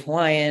a Native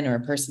Hawaiian or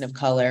a person of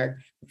color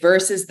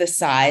versus the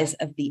size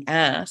of the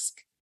ask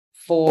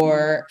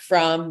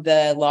from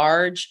the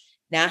large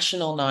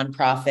national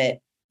nonprofit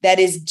that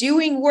is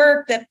doing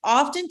work that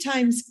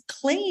oftentimes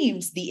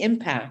claims the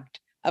impact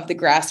of the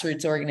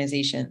grassroots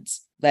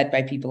organizations led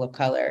by people of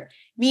color.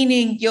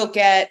 Meaning you'll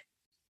get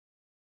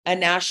a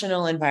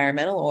national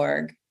environmental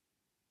org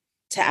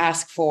to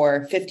ask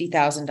for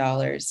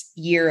 $50,000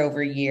 year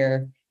over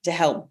year to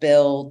help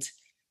build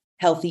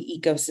healthy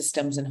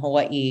ecosystems in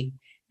Hawaii.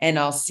 And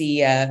I'll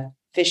see a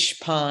fish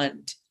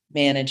pond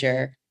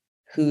manager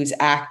who's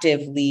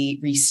actively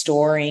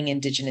restoring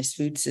indigenous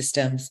food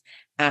systems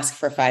ask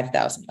for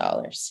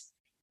 $5,000.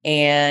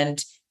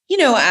 And,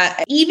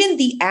 even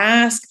the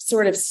ask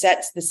sort of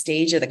sets the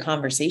stage of the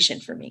conversation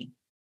for me.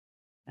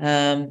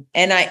 And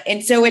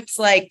so it's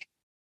like,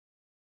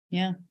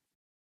 yeah.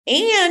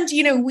 And,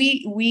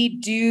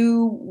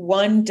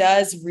 one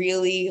does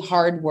really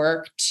hard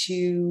work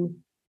to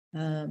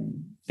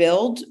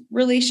build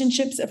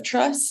relationships of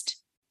trust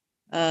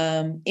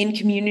in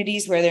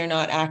communities where they're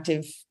not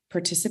active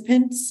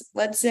participants,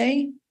 let's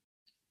say.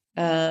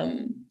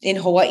 In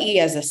Hawaii,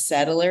 as a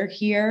settler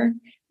here,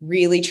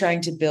 really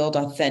trying to build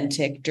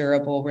authentic,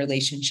 durable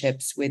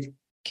relationships with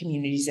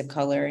communities of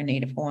color and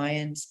Native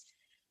Hawaiians.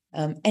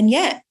 And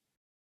yet,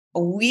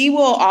 we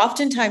will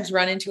oftentimes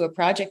run into a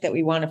project that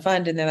we want to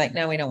fund, and they're like,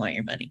 no, we don't want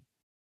your money.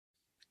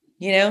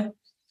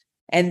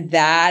 And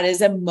that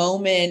is a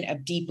moment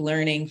of deep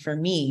learning for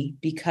me,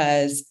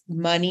 because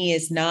money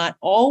is not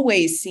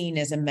always seen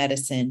as a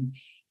medicine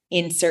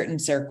in certain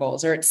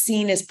circles, or it's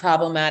seen as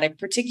problematic,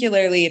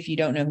 particularly if you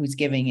don't know who's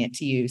giving it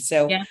to you.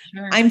 So yeah,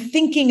 sure. I'm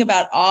thinking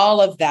about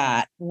all of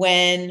that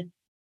when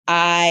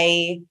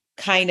I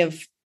kind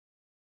of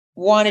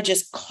want to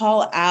just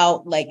call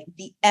out like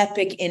the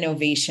epic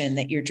innovation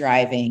that you're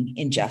driving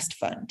in Just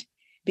Fund,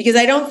 because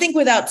I don't think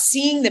without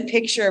seeing the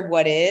picture of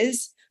what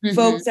is,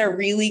 folks are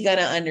really going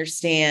to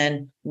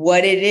understand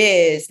what it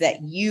is that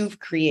you've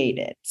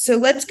created. So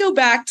let's go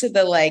back to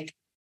the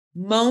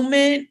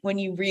moment when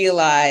you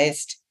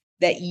realized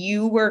that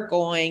you were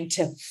going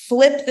to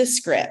flip the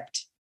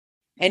script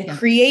and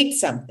create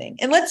something.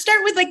 And let's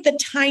start with the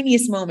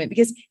tiniest moment,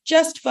 because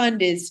Just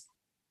Fund is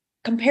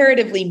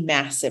comparatively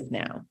massive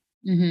now,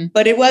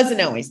 but it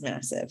wasn't always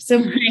massive.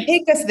 So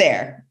take us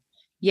there.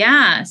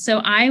 Yeah. So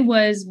I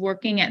was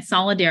working at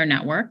Solidaire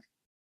Network,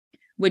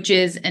 which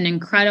is an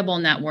incredible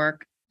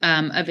network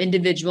of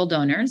individual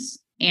donors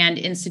and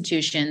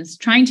institutions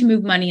trying to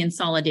move money in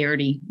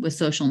solidarity with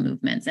social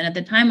movements. And at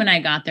the time when I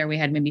got there, we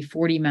had maybe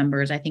 40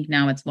 members. I think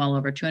now it's well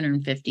over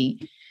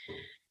 250.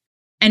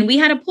 And we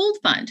had a pooled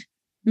fund,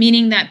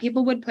 meaning that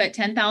people would put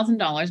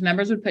 $10,000,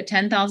 members would put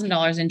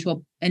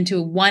 $10,000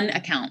 into one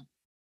account.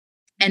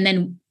 And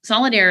then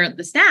Solidaire,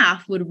 the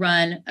staff, would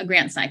run a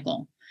grant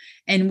cycle.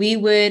 And we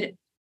would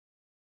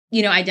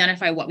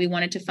identify what we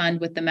wanted to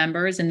fund with the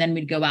members. And then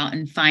we'd go out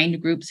and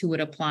find groups who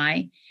would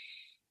apply.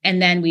 And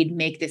then we'd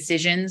make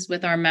decisions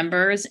with our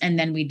members, and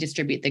then we'd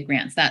distribute the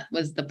grants. That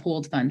was the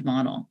pooled fund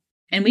model.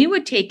 And we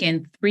would take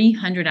in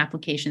 300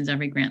 applications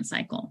every grant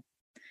cycle.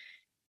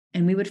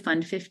 And we would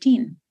fund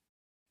 15.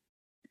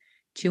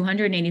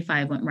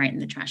 285 went right in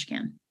the trash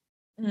can.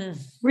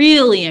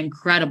 Really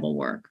incredible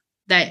work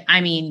that,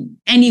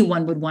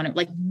 anyone would want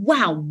to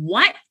wow,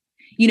 what?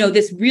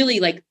 This really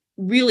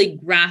really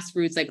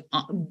grassroots, like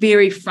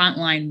very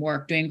frontline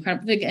work, doing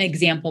incredible. An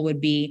example would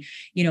be,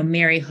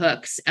 Mary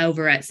Hooks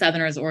over at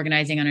Southerners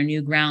organizing on a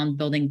new ground,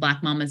 building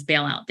Black Mamas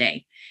Bailout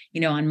Day,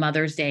 on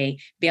Mother's Day,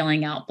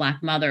 bailing out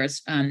Black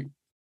mothers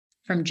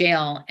from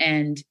jail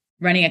and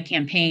running a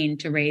campaign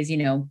to raise,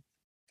 a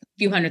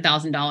few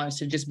 $100,000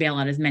 to just bail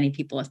out as many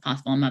people as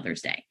possible on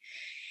Mother's Day.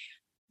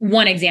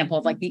 One example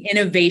of like the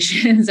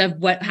innovations of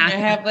what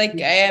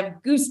happens. I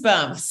have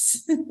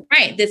goosebumps.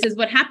 Right. This is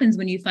what happens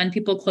when you fund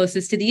people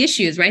closest to the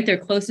issues, right? They're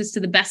closest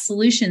to the best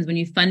solutions. When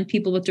you fund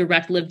people with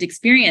direct lived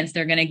experience,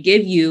 they're going to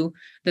give you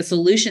the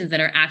solutions that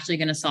are actually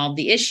going to solve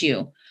the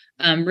issue.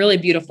 Really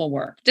beautiful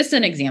work. Just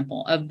an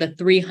example of the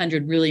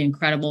 300 really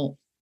incredible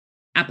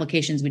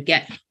applications we'd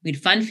get.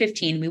 We'd fund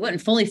 15. We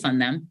wouldn't fully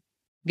fund them,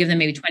 give them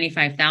maybe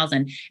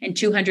 25,000, and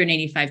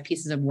 285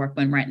 pieces of work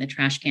went right in the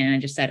trash can. And I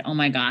just said, oh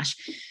my gosh,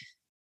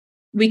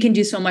 we can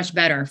do so much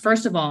better.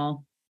 First of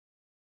all,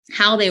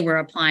 how they were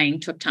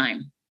applying took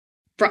time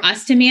for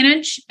us to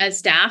manage as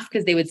staff,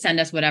 because they would send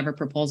us whatever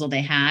proposal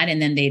they had,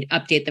 and then they'd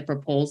update the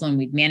proposal, and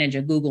we'd manage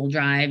a Google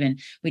Drive, and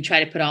we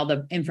try to put all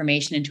the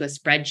information into a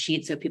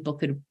spreadsheet so people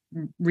could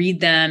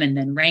read them and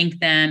then rank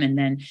them and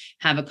then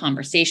have a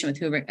conversation with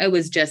whoever. It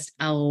was just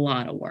a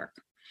lot of work.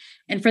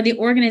 And for the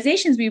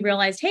organizations, we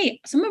realized,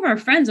 hey, some of our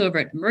friends over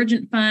at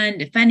Emergent Fund,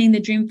 Defending the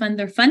Dream Fund,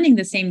 they're funding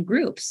the same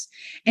groups.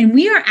 And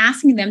we are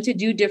asking them to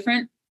do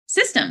different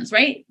systems,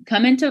 right?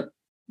 Come into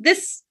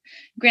this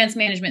grants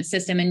management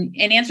system and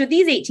answer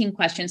these 18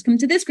 questions. Come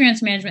to this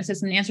grants management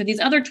system and answer these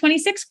other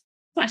 26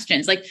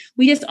 questions. Like,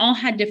 we just all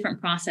had different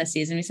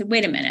processes. And we said,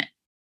 wait a minute,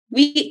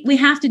 we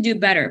have to do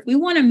better. If we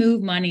want to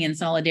move money in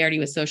solidarity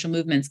with social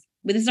movements,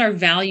 because our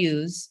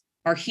values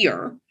are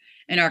here,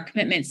 and our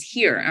commitments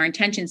here, our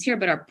intentions here,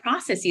 but our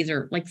processes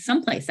are like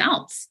someplace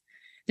else.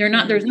 They're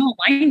not, there's no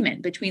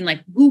alignment between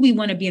like who we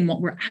want to be and what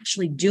we're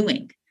actually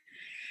doing.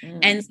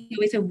 And so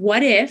we said,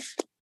 what if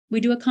we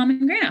do a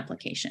common grant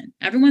application?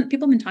 People have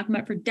been talking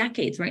about it for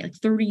decades, right? Like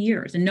 30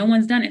 years, and no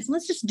one's done it. So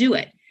let's just do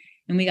it.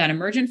 And we got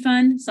Emergent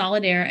Fund,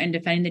 Solidaire, and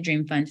Defending the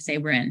Dream Fund to say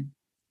we're in,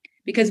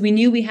 because we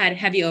knew we had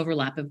heavy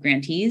overlap of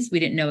grantees.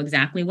 We didn't know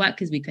exactly what,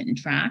 because we couldn't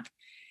track.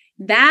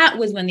 That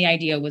was when the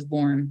idea was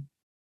born.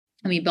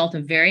 And we built a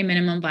very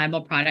minimum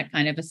viable product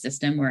kind of a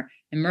system where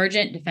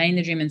Emergent, Defending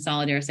the Dream, and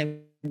Solidaire said,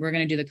 we're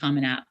going to do the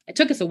common app. It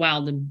took us a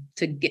while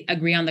to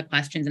agree on the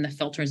questions and the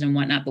filters and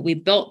whatnot, but we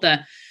built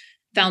the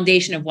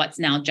foundation of what's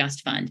now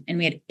Just Fund. And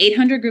we had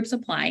 800 groups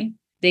apply.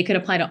 They could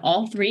apply to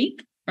all three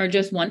or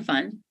just one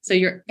fund. So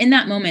you're in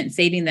that moment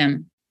saving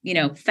them,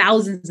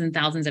 thousands and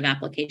thousands of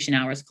application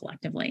hours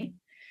collectively.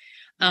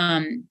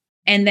 And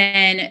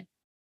then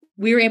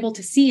we were able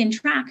to see and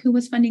track who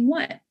was funding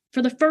what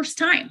for the first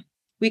time.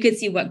 We could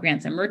see what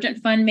grants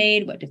Emergent Fund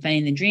made, what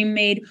Defending the Dream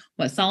made,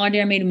 what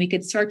Solidaire made, and we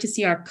could start to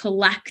see our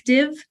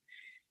collective,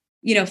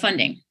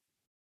 funding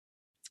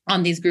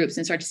on these groups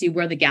and start to see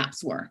where the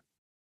gaps were,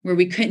 where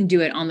we couldn't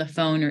do it on the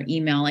phone or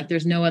email. Like,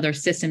 there's no other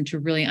system to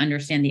really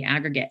understand the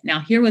aggregate.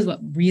 Now, here was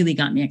what really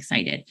got me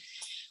excited.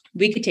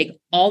 We could take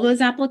all those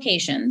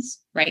applications,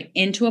 right,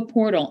 into a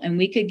portal, and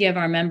we could give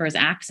our members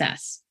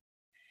access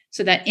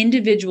so that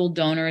individual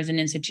donors and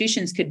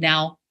institutions could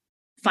now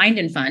find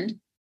and fund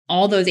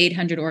all those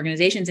 800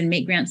 organizations and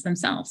make grants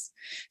themselves.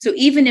 So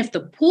even if the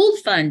pooled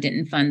fund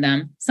didn't fund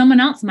them, someone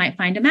else might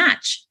find a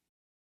match.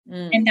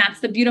 And that's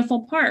the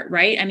beautiful part,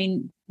 right? I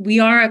mean, we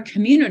are a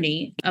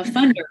community of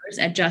funders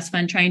at Just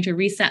Fund trying to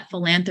reset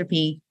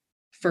philanthropy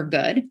for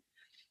good.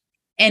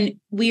 And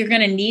we are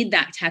going to need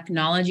that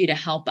technology to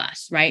help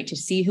us, right? To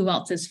see who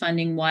else is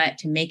funding what,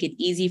 to make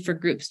it easy for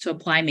groups to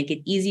apply, make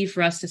it easy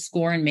for us to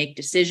score and make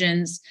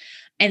decisions,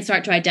 and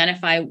start to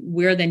identify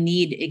where the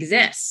need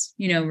exists,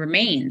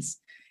 remains.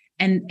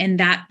 And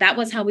that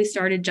was how we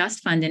started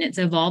Just Fund. And it's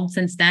evolved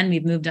since then.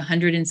 We've moved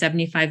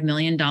 $175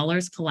 million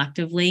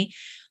collectively.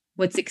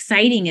 What's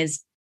exciting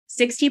is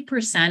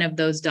 60% of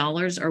those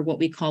dollars are what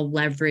we call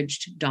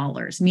leveraged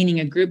dollars, meaning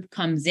a group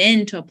comes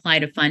in to apply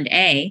to Fund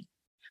A,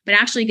 but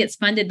actually gets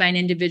funded by an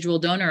individual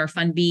donor or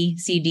Fund B,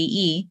 C, D,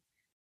 E,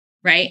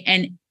 right?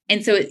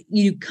 And so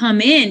you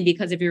come in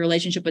because of your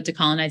relationship with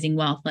Decolonizing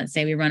Wealth. Let's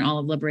say we run all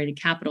of Liberated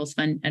Capital's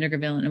Fund, Edgar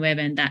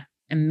Villanueva, and that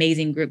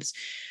amazing group's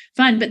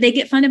fund, but they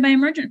get funded by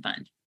Emergent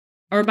Fund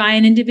or by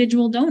an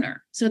individual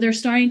donor. So they're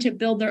starting to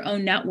build their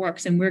own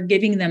networks, and we're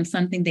giving them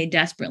something they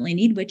desperately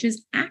need, which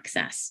is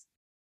access,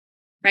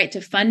 right, to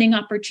funding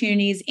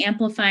opportunities,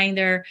 amplifying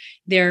their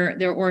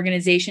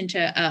organization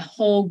to a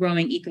whole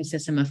growing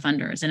ecosystem of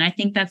funders. And I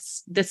think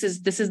this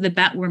is the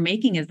bet we're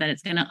making, is that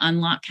it's going to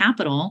unlock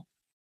capital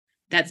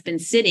that's been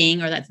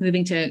sitting or that's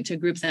moving to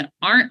groups that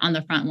aren't on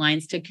the front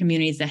lines, to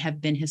communities that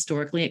have been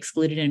historically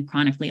excluded and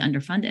chronically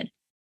underfunded.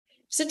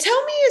 So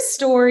tell me a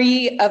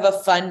story of a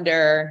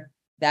funder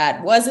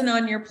that wasn't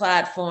on your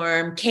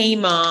platform,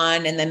 came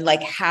on, and then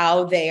like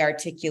how they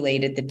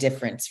articulated the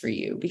difference for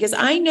you. Because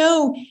I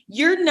know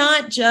you're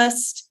not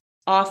just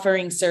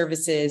offering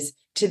services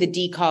to the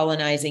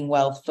Decolonizing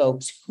Wealth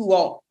folks who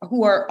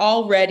are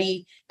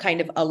already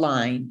kind of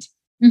aligned.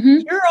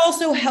 Mm-hmm. You're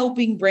also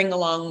helping bring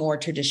along more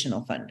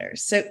traditional funders.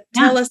 So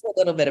tell us a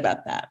little bit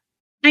about that.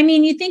 I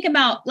mean, you think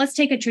about, let's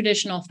take a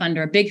traditional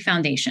funder, a big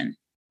foundation,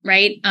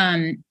 right?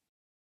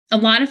 A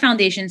lot of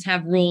foundations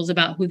have rules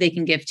about who they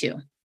can give to,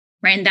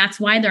 right? And that's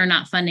why they're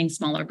not funding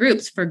smaller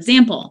groups. For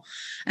example,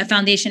 a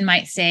foundation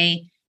might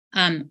say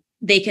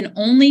they can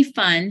only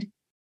fund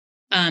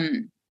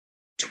 20%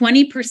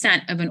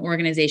 of an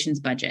organization's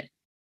budget,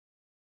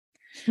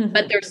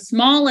 but their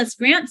smallest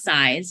grant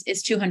size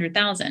is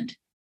 200,000.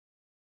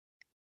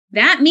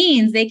 That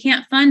means they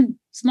can't fund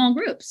small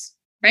groups,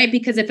 right?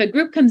 Because if a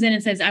group comes in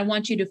and says, I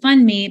want you to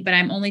fund me, but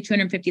I'm only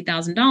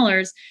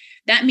 $250,000,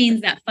 that means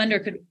that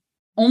funder could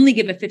only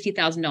give a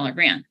 $50,000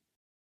 grant,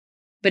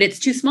 but it's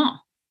too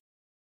small.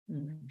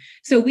 Mm-hmm.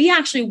 So we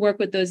actually work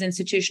with those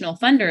institutional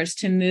funders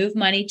to move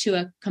money to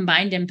a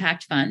combined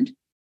impact fund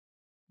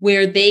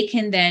where they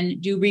can then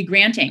do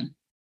regranting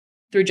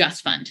through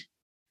Just Fund,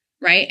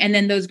 right? And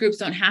then those groups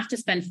don't have to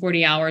spend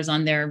 40 hours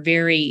on their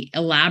very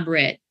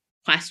elaborate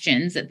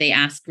questions that they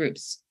ask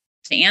groups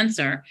to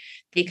answer.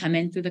 They come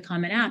in through the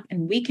Common App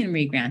and we can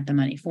regrant the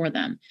money for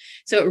them.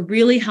 So it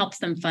really helps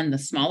them fund the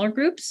smaller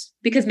groups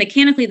because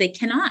mechanically they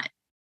cannot,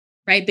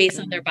 right? Based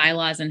on their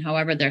bylaws and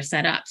however they're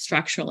set up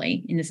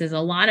structurally. And this is a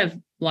lot of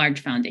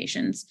large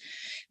foundations.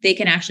 They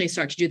can actually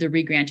start to do the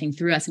regranting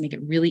through us and make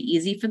it really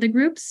easy for the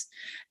groups.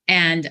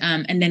 And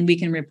then we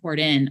can report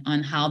in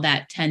on how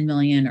that 10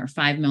 million or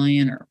 5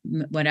 million or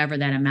whatever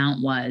that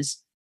amount was,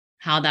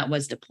 how that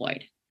was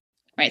deployed.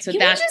 Right. So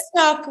can we just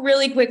talk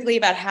really quickly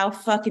about how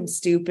fucking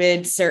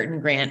stupid certain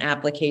grant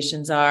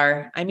applications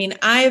are? I mean,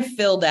 I've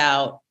filled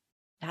out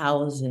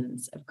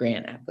thousands of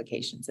grant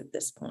applications at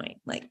this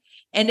point.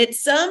 And at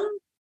some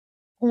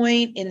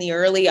point in the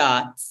early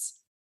aughts,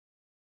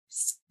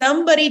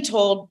 somebody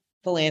told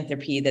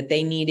philanthropy that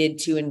they needed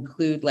to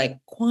include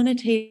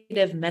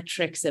quantitative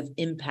metrics of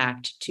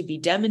impact to be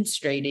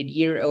demonstrated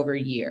year over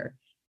year.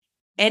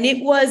 And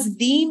it was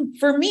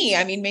for me,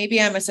 I mean,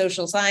 maybe I'm a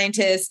social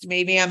scientist,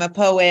 maybe I'm a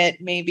poet,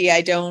 maybe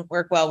I don't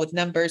work well with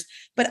numbers,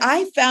 but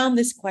I found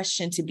this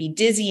question to be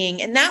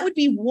dizzying. And that would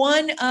be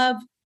one of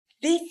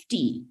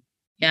 50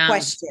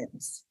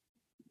 questions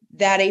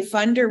that a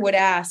funder would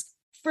ask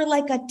for a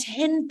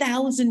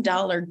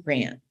 $10,000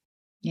 grant.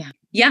 Yeah.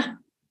 Yeah.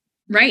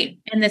 Right.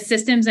 And the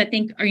systems, I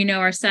think,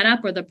 are set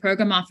up where the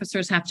program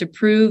officers have to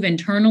prove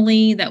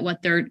internally that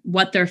what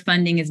their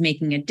funding is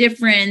making a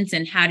difference.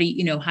 And how do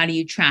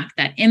you track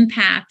that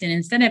impact? And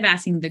instead of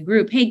asking the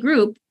group, hey,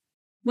 group,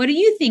 what do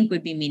you think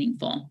would be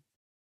meaningful?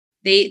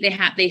 They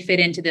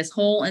fit into this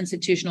whole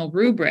institutional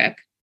rubric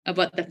of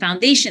what the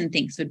foundation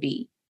thinks would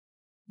be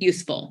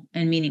useful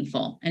and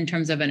meaningful in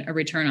terms of a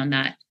return on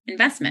that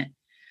investment.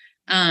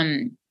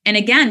 And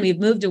again, we've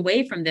moved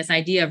away from this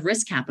idea of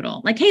risk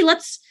capital. Hey,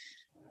 let's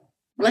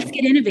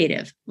get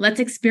innovative. Let's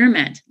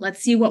experiment.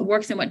 Let's see what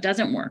works and what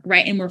doesn't work.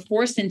 Right. And we're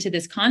forced into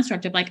this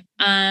construct of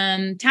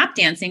tap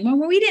dancing. Well,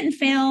 we didn't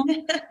fail.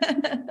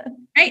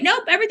 Right.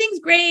 Nope.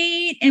 Everything's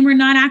great. And we're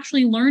not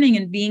actually learning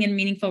and being in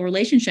meaningful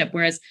relationship.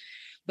 Whereas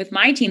with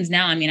my teams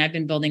now, I mean, I've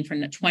been building for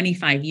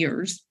 25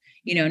 years,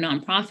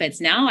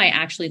 nonprofits. Now I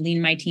actually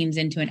lean my teams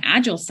into an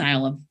agile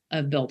style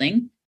of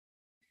building,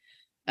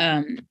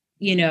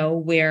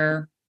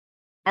 where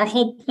our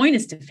whole point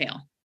is to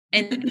fail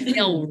and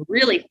fail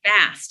really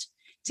fast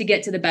to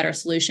get to the better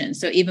solution.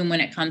 So even when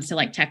it comes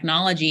to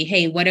technology,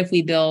 hey, what if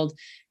we build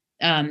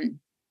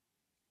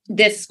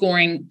this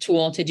scoring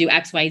tool to do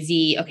X, Y,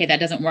 Z? Okay, that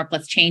doesn't work.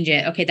 Let's change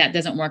it. Okay, that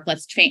doesn't work.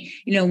 Let's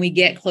change. We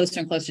get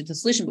closer and closer to the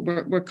solution,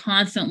 but we're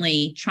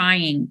constantly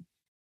trying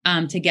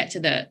to get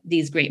to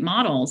these great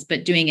models,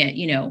 but doing it,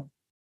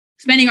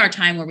 spending our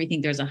time where we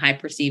think there's a high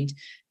perceived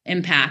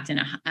impact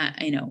and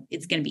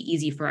it's going to be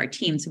easy for our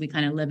team. So we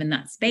kind of live in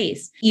that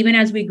space. Even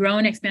as we grow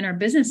and expand our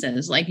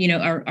businesses,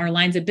 our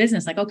lines of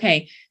business,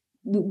 okay,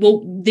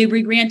 they're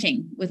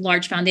regranting with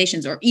large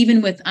foundations or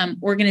even with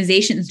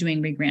organizations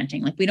doing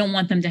regranting. We don't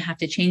want them to have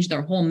to change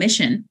their whole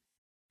mission,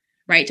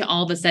 right? To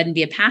all of a sudden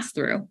be a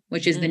pass-through,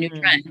 which is the new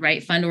trend,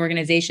 right? Fund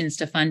organizations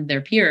to fund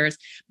their peers,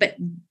 but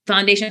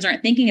foundations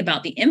aren't thinking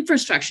about the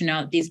infrastructure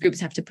now that these groups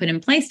have to put in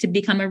place to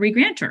become a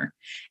regranter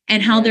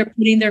and how they're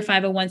putting their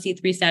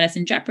 501c3 status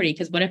in jeopardy.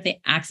 Because what if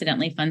they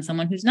accidentally fund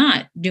someone who's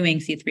not doing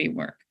C3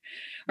 work,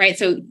 right?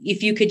 So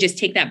if you could just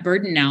take that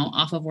burden now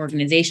off of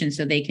organizations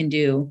so they can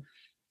do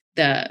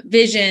the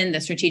vision, the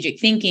strategic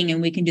thinking,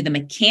 and we can do the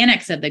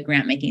mechanics of the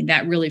grant making,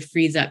 that really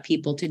frees up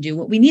people to do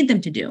what we need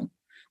them to do,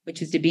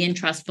 which is to be in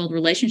trust-filled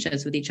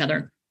relationships with each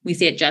other. We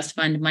say at Just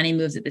Fund, money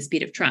moves at the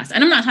speed of trust.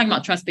 And I'm not talking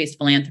about trust-based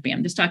philanthropy.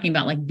 I'm just talking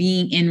about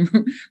being in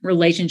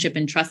relationship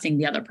and trusting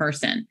the other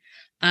person.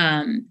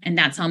 And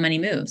that's how money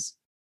moves.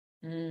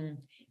 So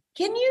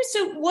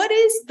what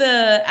is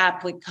the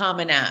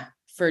Common App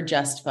for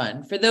Just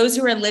Fund? For those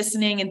who are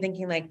listening and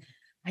thinking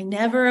I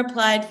never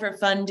applied for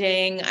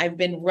funding. I've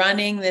been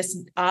running this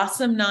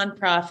awesome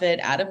nonprofit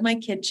out of my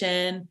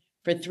kitchen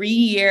for 3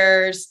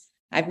 years.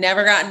 I've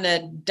never gotten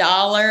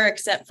 $1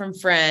 except from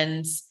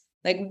friends.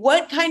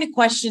 What kind of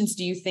questions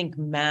do you think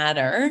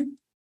matter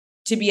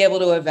to be able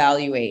to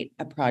evaluate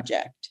a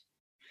project?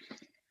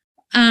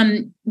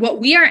 What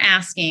we are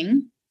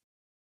asking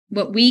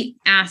what we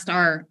asked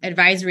our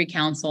advisory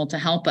council to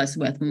help us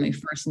with when we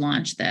first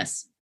launched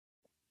this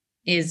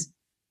is,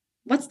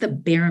 what's the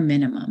bare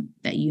minimum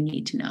that you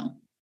need to know?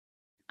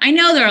 I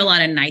know there are a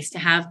lot of nice to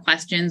have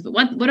questions, but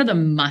what are the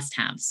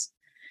must-haves?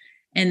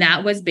 And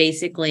that was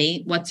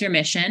basically, what's your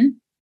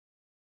mission?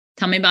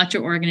 Tell me about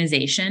your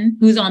organization.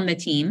 Who's on the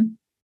team?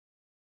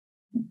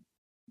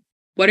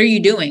 What are you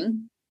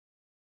doing?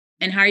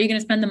 And how are you going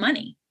to spend the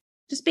money?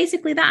 Just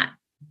basically that.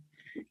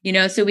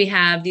 So we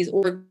have these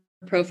org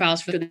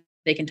profiles for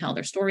they can tell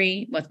their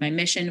story. What's my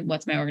mission?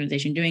 What's my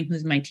organization doing?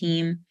 Who's my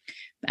team?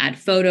 Add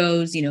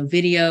photos,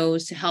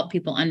 videos to help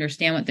people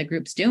understand what the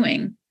group's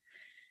doing.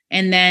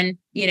 And then,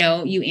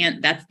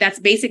 that's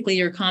basically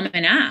your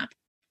common app.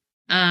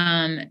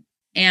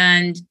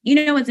 And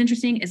what's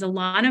interesting is a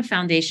lot of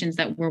foundations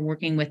that we're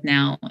working with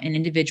now and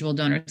individual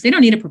donors, they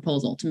don't need a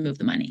proposal to move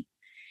the money.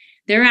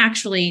 They're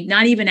actually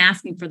not even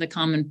asking for the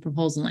common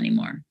proposal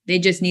anymore. They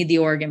just need the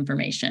org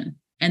information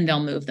and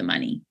they'll move the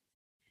money.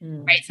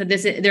 Right. So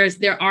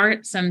there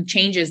are some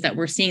changes that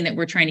we're seeing that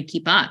we're trying to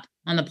keep up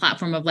on the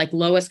platform of like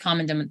lowest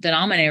common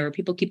denominator, where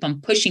people keep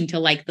on pushing to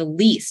like the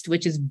least,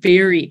 which is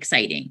very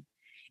exciting.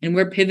 And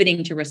we're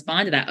pivoting to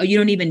respond to that. Oh, you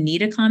don't even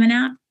need a common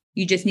app.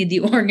 You just need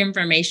the org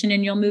information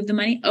and you'll move the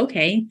money.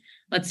 Okay,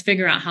 let's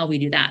figure out how we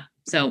do that.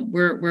 So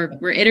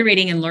we're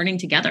iterating and learning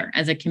together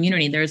as a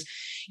community. There's,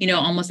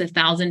 almost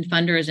 1,000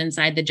 funders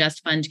inside the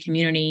Just Fund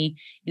community,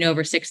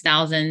 over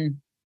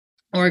 6,000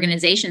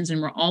 organizations, and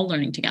we're all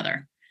learning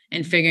together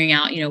and figuring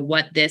out,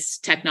 what this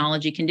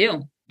technology can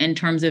do in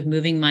terms of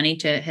moving money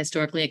to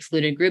historically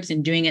excluded groups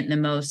and doing it in the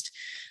most,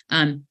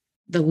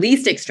 the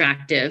least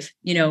extractive,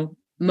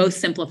 most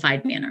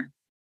simplified manner.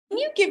 Can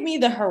you give me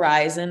the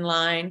horizon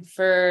line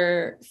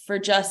for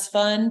Just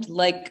Fund?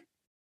 Like,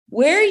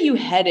 where are you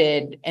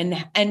headed,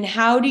 and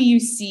how do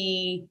you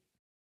see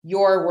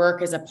your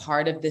work as a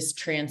part of this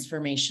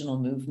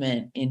transformational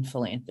movement in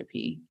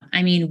philanthropy?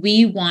 I mean,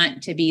 we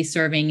want to be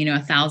serving,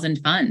 1,000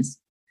 funds.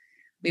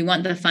 We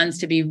want the funds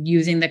to be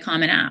using the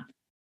common app.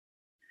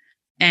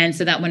 And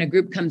so that when a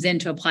group comes in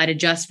to apply to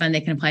Just Fund,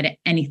 they can apply to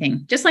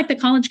anything, just like the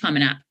College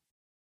Common App,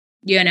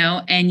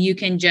 and you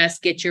can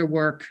just get your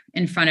work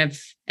in front of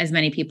as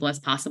many people as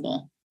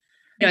possible.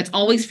 It's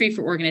always free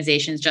for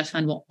organizations. Just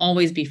Fund will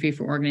always be free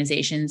for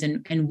organizations.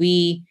 And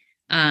we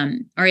are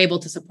able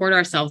to support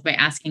ourselves by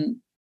asking,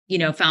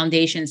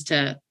 foundations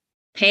to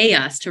pay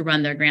us to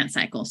run their grant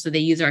cycle. So they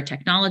use our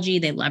technology,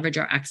 they leverage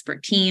our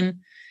expert team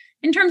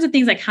in terms of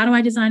things like, how do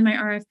I design my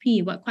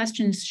RFP? What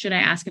questions should I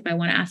ask if I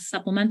want to ask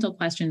supplemental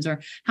questions?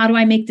 Or how do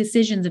I make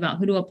decisions about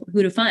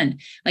who to fund?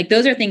 Like,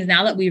 those are things,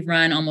 now that we've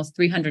run almost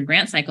 300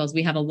 grant cycles,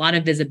 we have a lot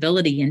of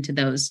visibility into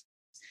those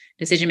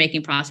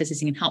decision-making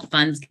processes and can help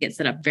funds get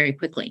set up very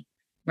quickly,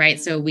 right?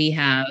 So we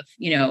have,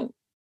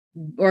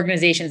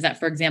 organizations that,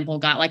 for example,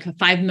 got like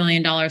 $5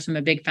 million from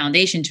a big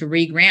foundation to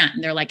re-grant.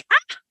 And they're like,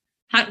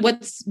 what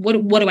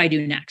do I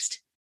do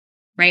next?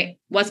 Right?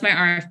 What's my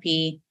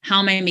RFP? How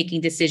am I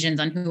making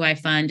decisions on who I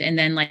fund? And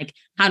then like,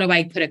 how do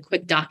I put a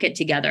quick docket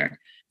together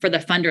for the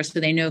funders so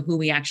they know who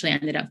we actually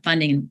ended up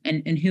funding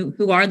and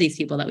who are these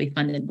people that we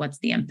funded? What's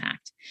the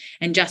impact?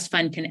 And Just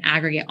Fund can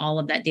aggregate all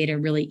of that data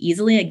really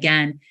easily.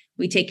 Again,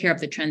 we take care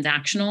of the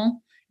transactional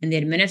and the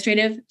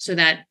administrative so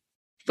that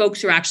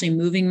folks who are actually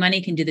moving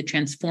money can do the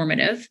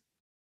transformative,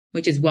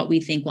 which is what we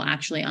think will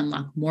actually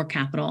unlock more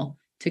capital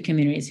to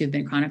communities who've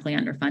been chronically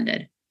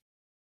underfunded.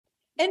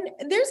 And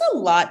there's a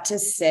lot to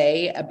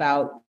say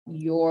about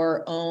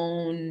your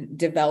own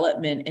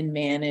development and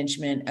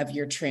management of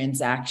your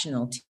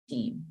transactional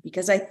team,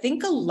 because I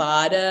think a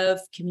lot of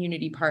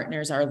community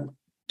partners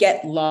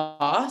get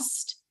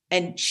lost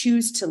and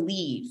choose to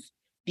leave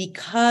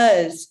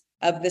because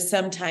of the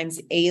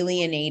sometimes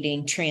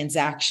alienating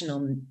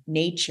transactional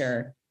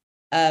nature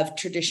of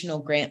traditional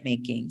grant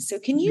making. So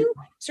can you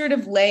sort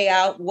of lay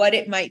out what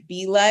it might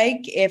be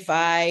like if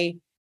I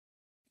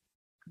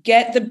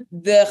get the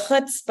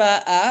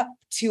chutzpah up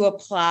to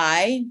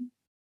apply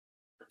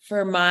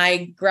for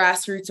my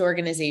grassroots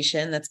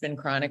organization that's been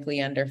chronically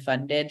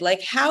underfunded?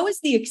 Like, how is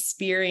the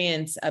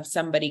experience of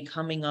somebody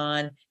coming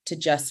on to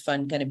Just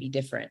Fund going to be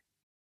different?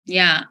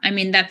 Yeah, I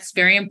mean, that's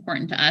very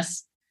important to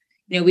us.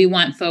 We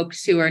want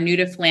folks who are new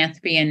to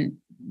philanthropy and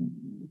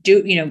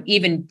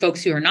even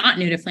folks who are not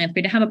new to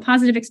philanthropy to have a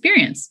positive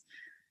experience,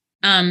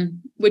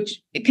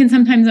 which it can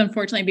sometimes,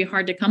 unfortunately, be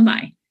hard to come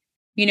by.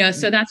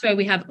 So that's why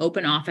we have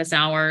open office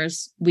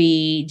hours.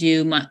 We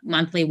do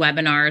monthly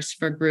webinars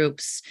for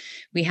groups.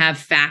 We have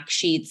fact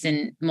sheets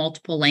in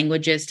multiple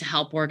languages to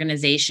help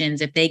organizations.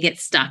 If they get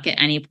stuck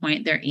at any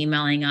point, they're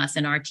emailing us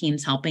and our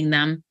team's helping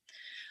them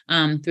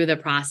through the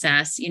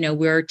process.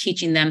 We're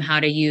teaching them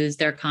how to use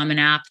their common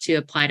app to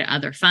apply to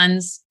other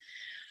funds.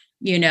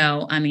 They're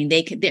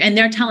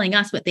telling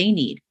us what they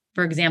need.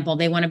 For example,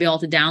 they want to be able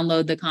to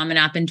download the common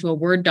app into a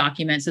Word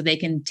document so they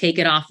can take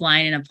it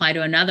offline and apply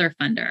to another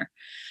funder.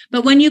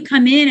 But when you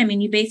come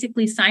in, you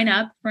basically sign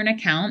up for an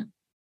account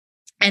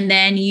and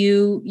then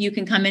you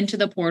can come into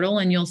the portal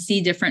and you'll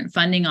see different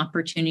funding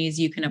opportunities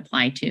you can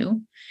apply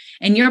to.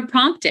 And you're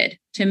prompted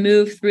to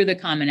move through the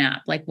Common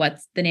App. Like,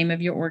 what's the name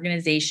of your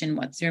organization?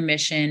 What's your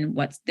mission?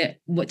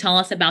 Tell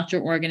us about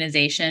your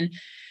organization.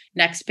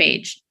 Next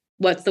page.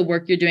 What's the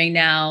work you're doing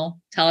now?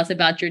 Tell us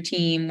about your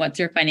team. What's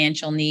your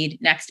financial need?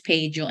 Next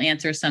page, you'll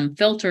answer some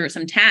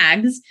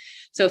tags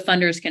so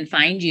funders can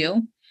find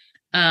you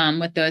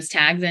with those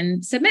tags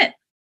and submit.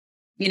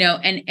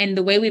 And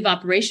the way we've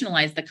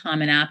operationalized the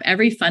Common App,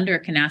 every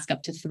funder can ask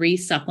up to 3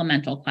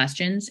 supplemental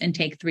questions and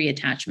take 3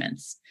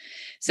 attachments.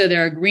 So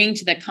they're agreeing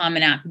to the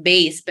Common App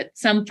base, but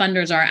some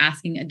funders are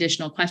asking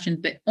additional questions,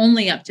 but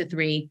only up to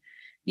 3,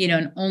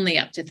 and only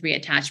up to 3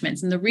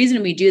 attachments. And the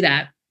reason we do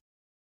that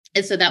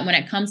is so that when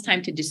it comes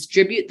time to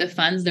distribute the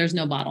funds, there's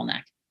no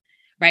bottleneck,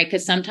 right?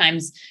 Because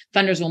sometimes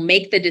funders will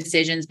make the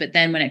decisions, but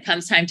then when it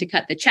comes time to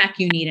cut the check,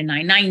 you need a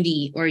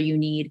 990, or you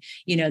need,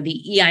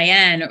 the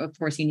EIN, or of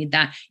course you need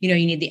that, you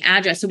need the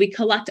address. So we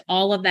collect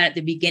all of that at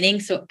the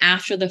beginning. So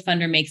after the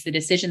funder makes the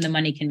decision, the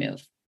money can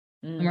move.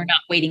 And we're not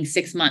waiting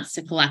 6 months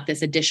to collect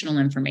this additional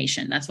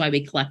information. That's why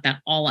we collect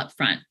that all up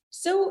front.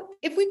 So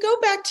if we go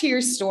back to your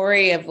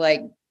story of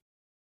like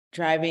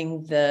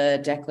driving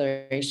the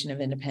Declaration of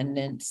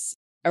Independence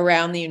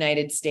around the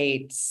United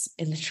States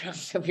in the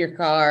trunk of your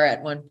car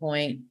at one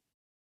point,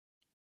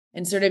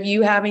 and sort of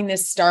you having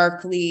this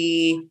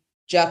starkly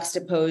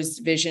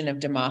juxtaposed vision of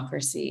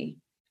democracy,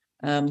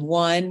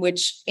 one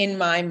which in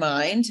my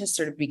mind has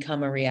sort of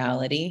become a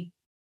reality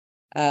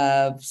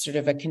of sort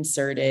of a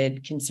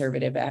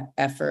conservative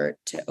effort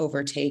to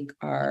overtake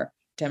our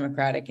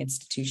democratic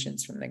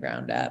institutions from the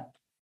ground up.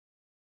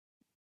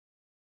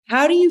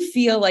 How do you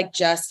feel like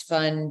Just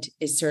Fund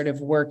is sort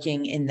of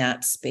working in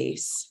that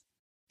space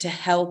to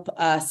help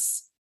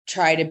us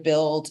try to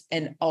build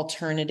an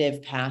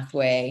alternative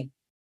pathway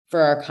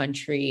for our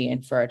country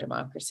and for our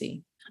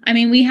democracy? I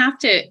mean, we have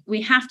to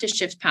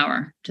shift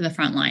power to the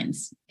front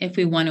lines if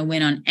we want to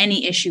win on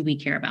any issue we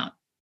care about.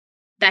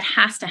 That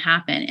has to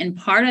happen. And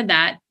part of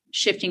that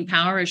shifting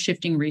power is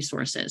shifting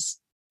resources.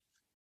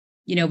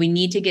 We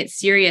need to get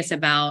serious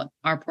about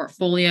our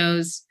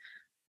portfolios,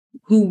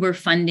 who we're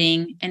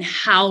funding and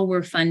how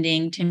we're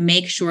funding, to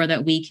make sure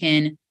that we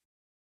can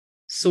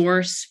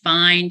source,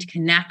 find,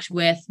 connect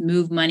with,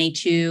 move money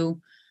to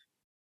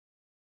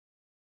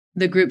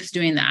the groups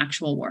doing the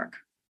actual work,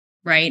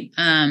 right?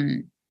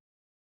 And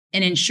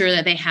ensure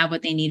that they have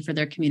what they need for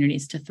their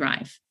communities to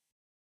thrive.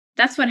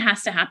 That's what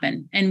has to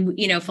happen. And,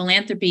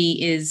 philanthropy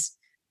is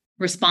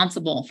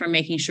responsible for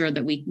making sure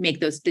that we make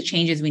the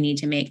changes we need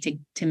to make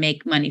to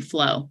make money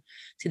flow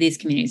to these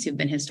communities who've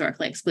been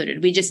historically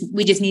excluded. We just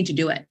need to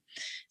do it.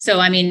 So,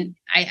 I mean,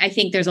 I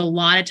think there's a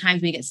lot of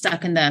times we get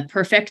stuck in the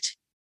perfect,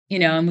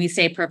 and we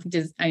say perfect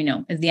is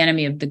the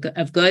enemy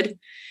of good.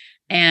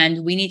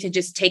 And we need to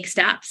just take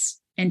steps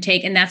and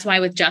that's why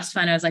with Just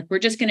Fund, I was like, we're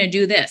just going to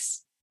do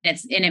this. And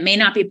it may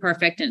not be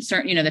perfect. And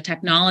certain, the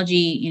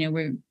technology,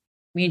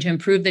 we need to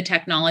improve the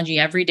technology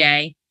every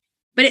day,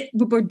 but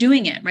we're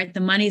doing it, right? The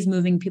money's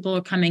moving. People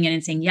are coming in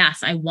and saying,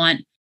 yes, I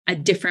want a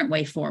different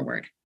way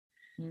forward.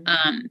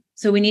 Mm-hmm.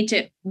 So we need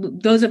to,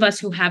 those of us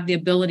who have the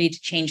ability to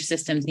change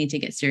systems need to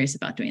get serious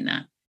about doing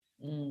that.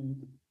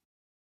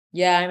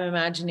 Yeah, I'm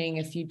imagining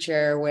a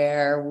future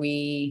where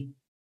we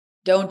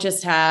don't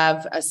just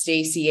have a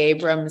Stacey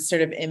Abrams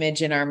sort of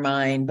image in our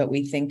mind, but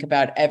we think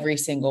about every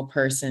single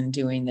person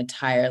doing the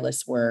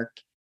tireless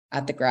work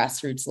at the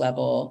grassroots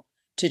level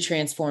to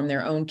transform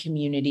their own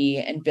community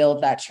and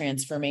build that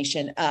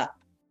transformation up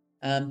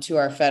to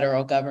our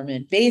federal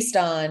government based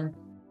on,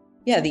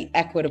 the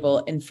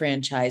equitable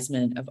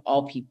enfranchisement of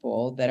all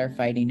people that are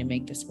fighting to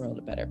make this world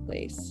a better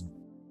place.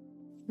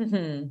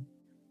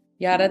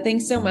 Yara,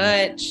 thanks so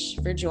much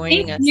for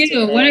joining us. Thank you.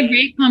 Today. What a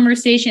great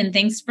conversation.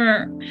 Thanks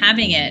for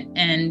having it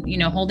and,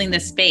 holding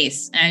this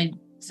space. I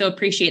so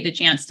appreciate the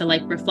chance to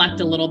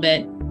reflect a little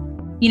bit,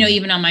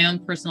 even on my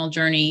own personal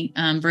journey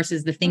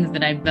versus the things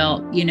that I've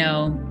built,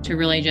 to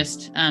really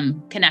just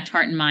connect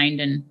heart and mind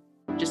and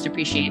just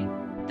appreciate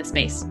the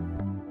space.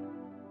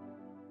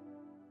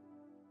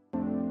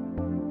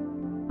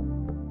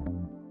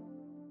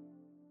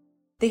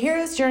 The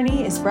Hero's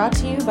Journey is brought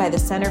to you by the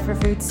Center for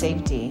Food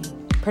Safety.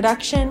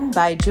 Production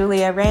by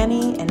Julia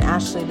Ranney and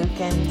Ashley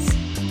Lukens.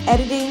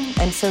 Editing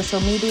and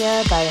social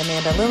media by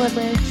Amanda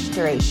Lillibridge,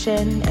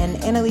 Duration, and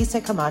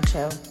Annalisa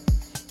Camacho.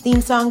 Theme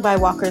song by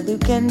Walker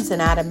Lukens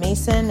and Adam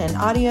Mason, and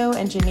audio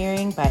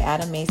engineering by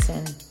Adam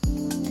Mason.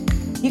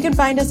 You can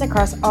find us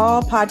across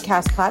all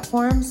podcast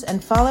platforms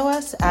and follow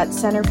us at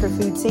Center for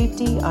Food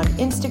Safety on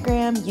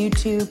Instagram,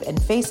 YouTube, and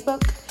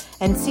Facebook,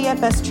 and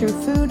CFS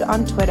True Food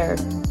on Twitter.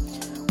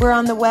 We're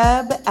on the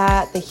web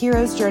at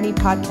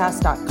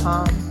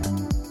theheroesjourneypodcast.com.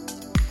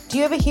 Do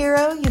you have a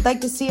hero you'd like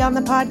to see on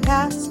the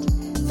podcast?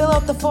 Fill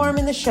out the form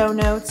in the show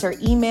notes or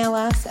email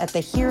us at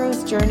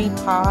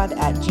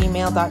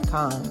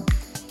theheroesjourneypod@gmail.com.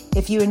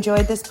 If you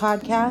enjoyed this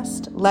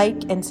podcast,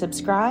 like and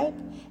subscribe,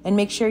 and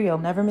make sure you'll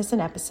never miss an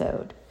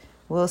episode.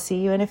 We'll see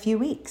you in a few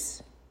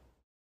weeks.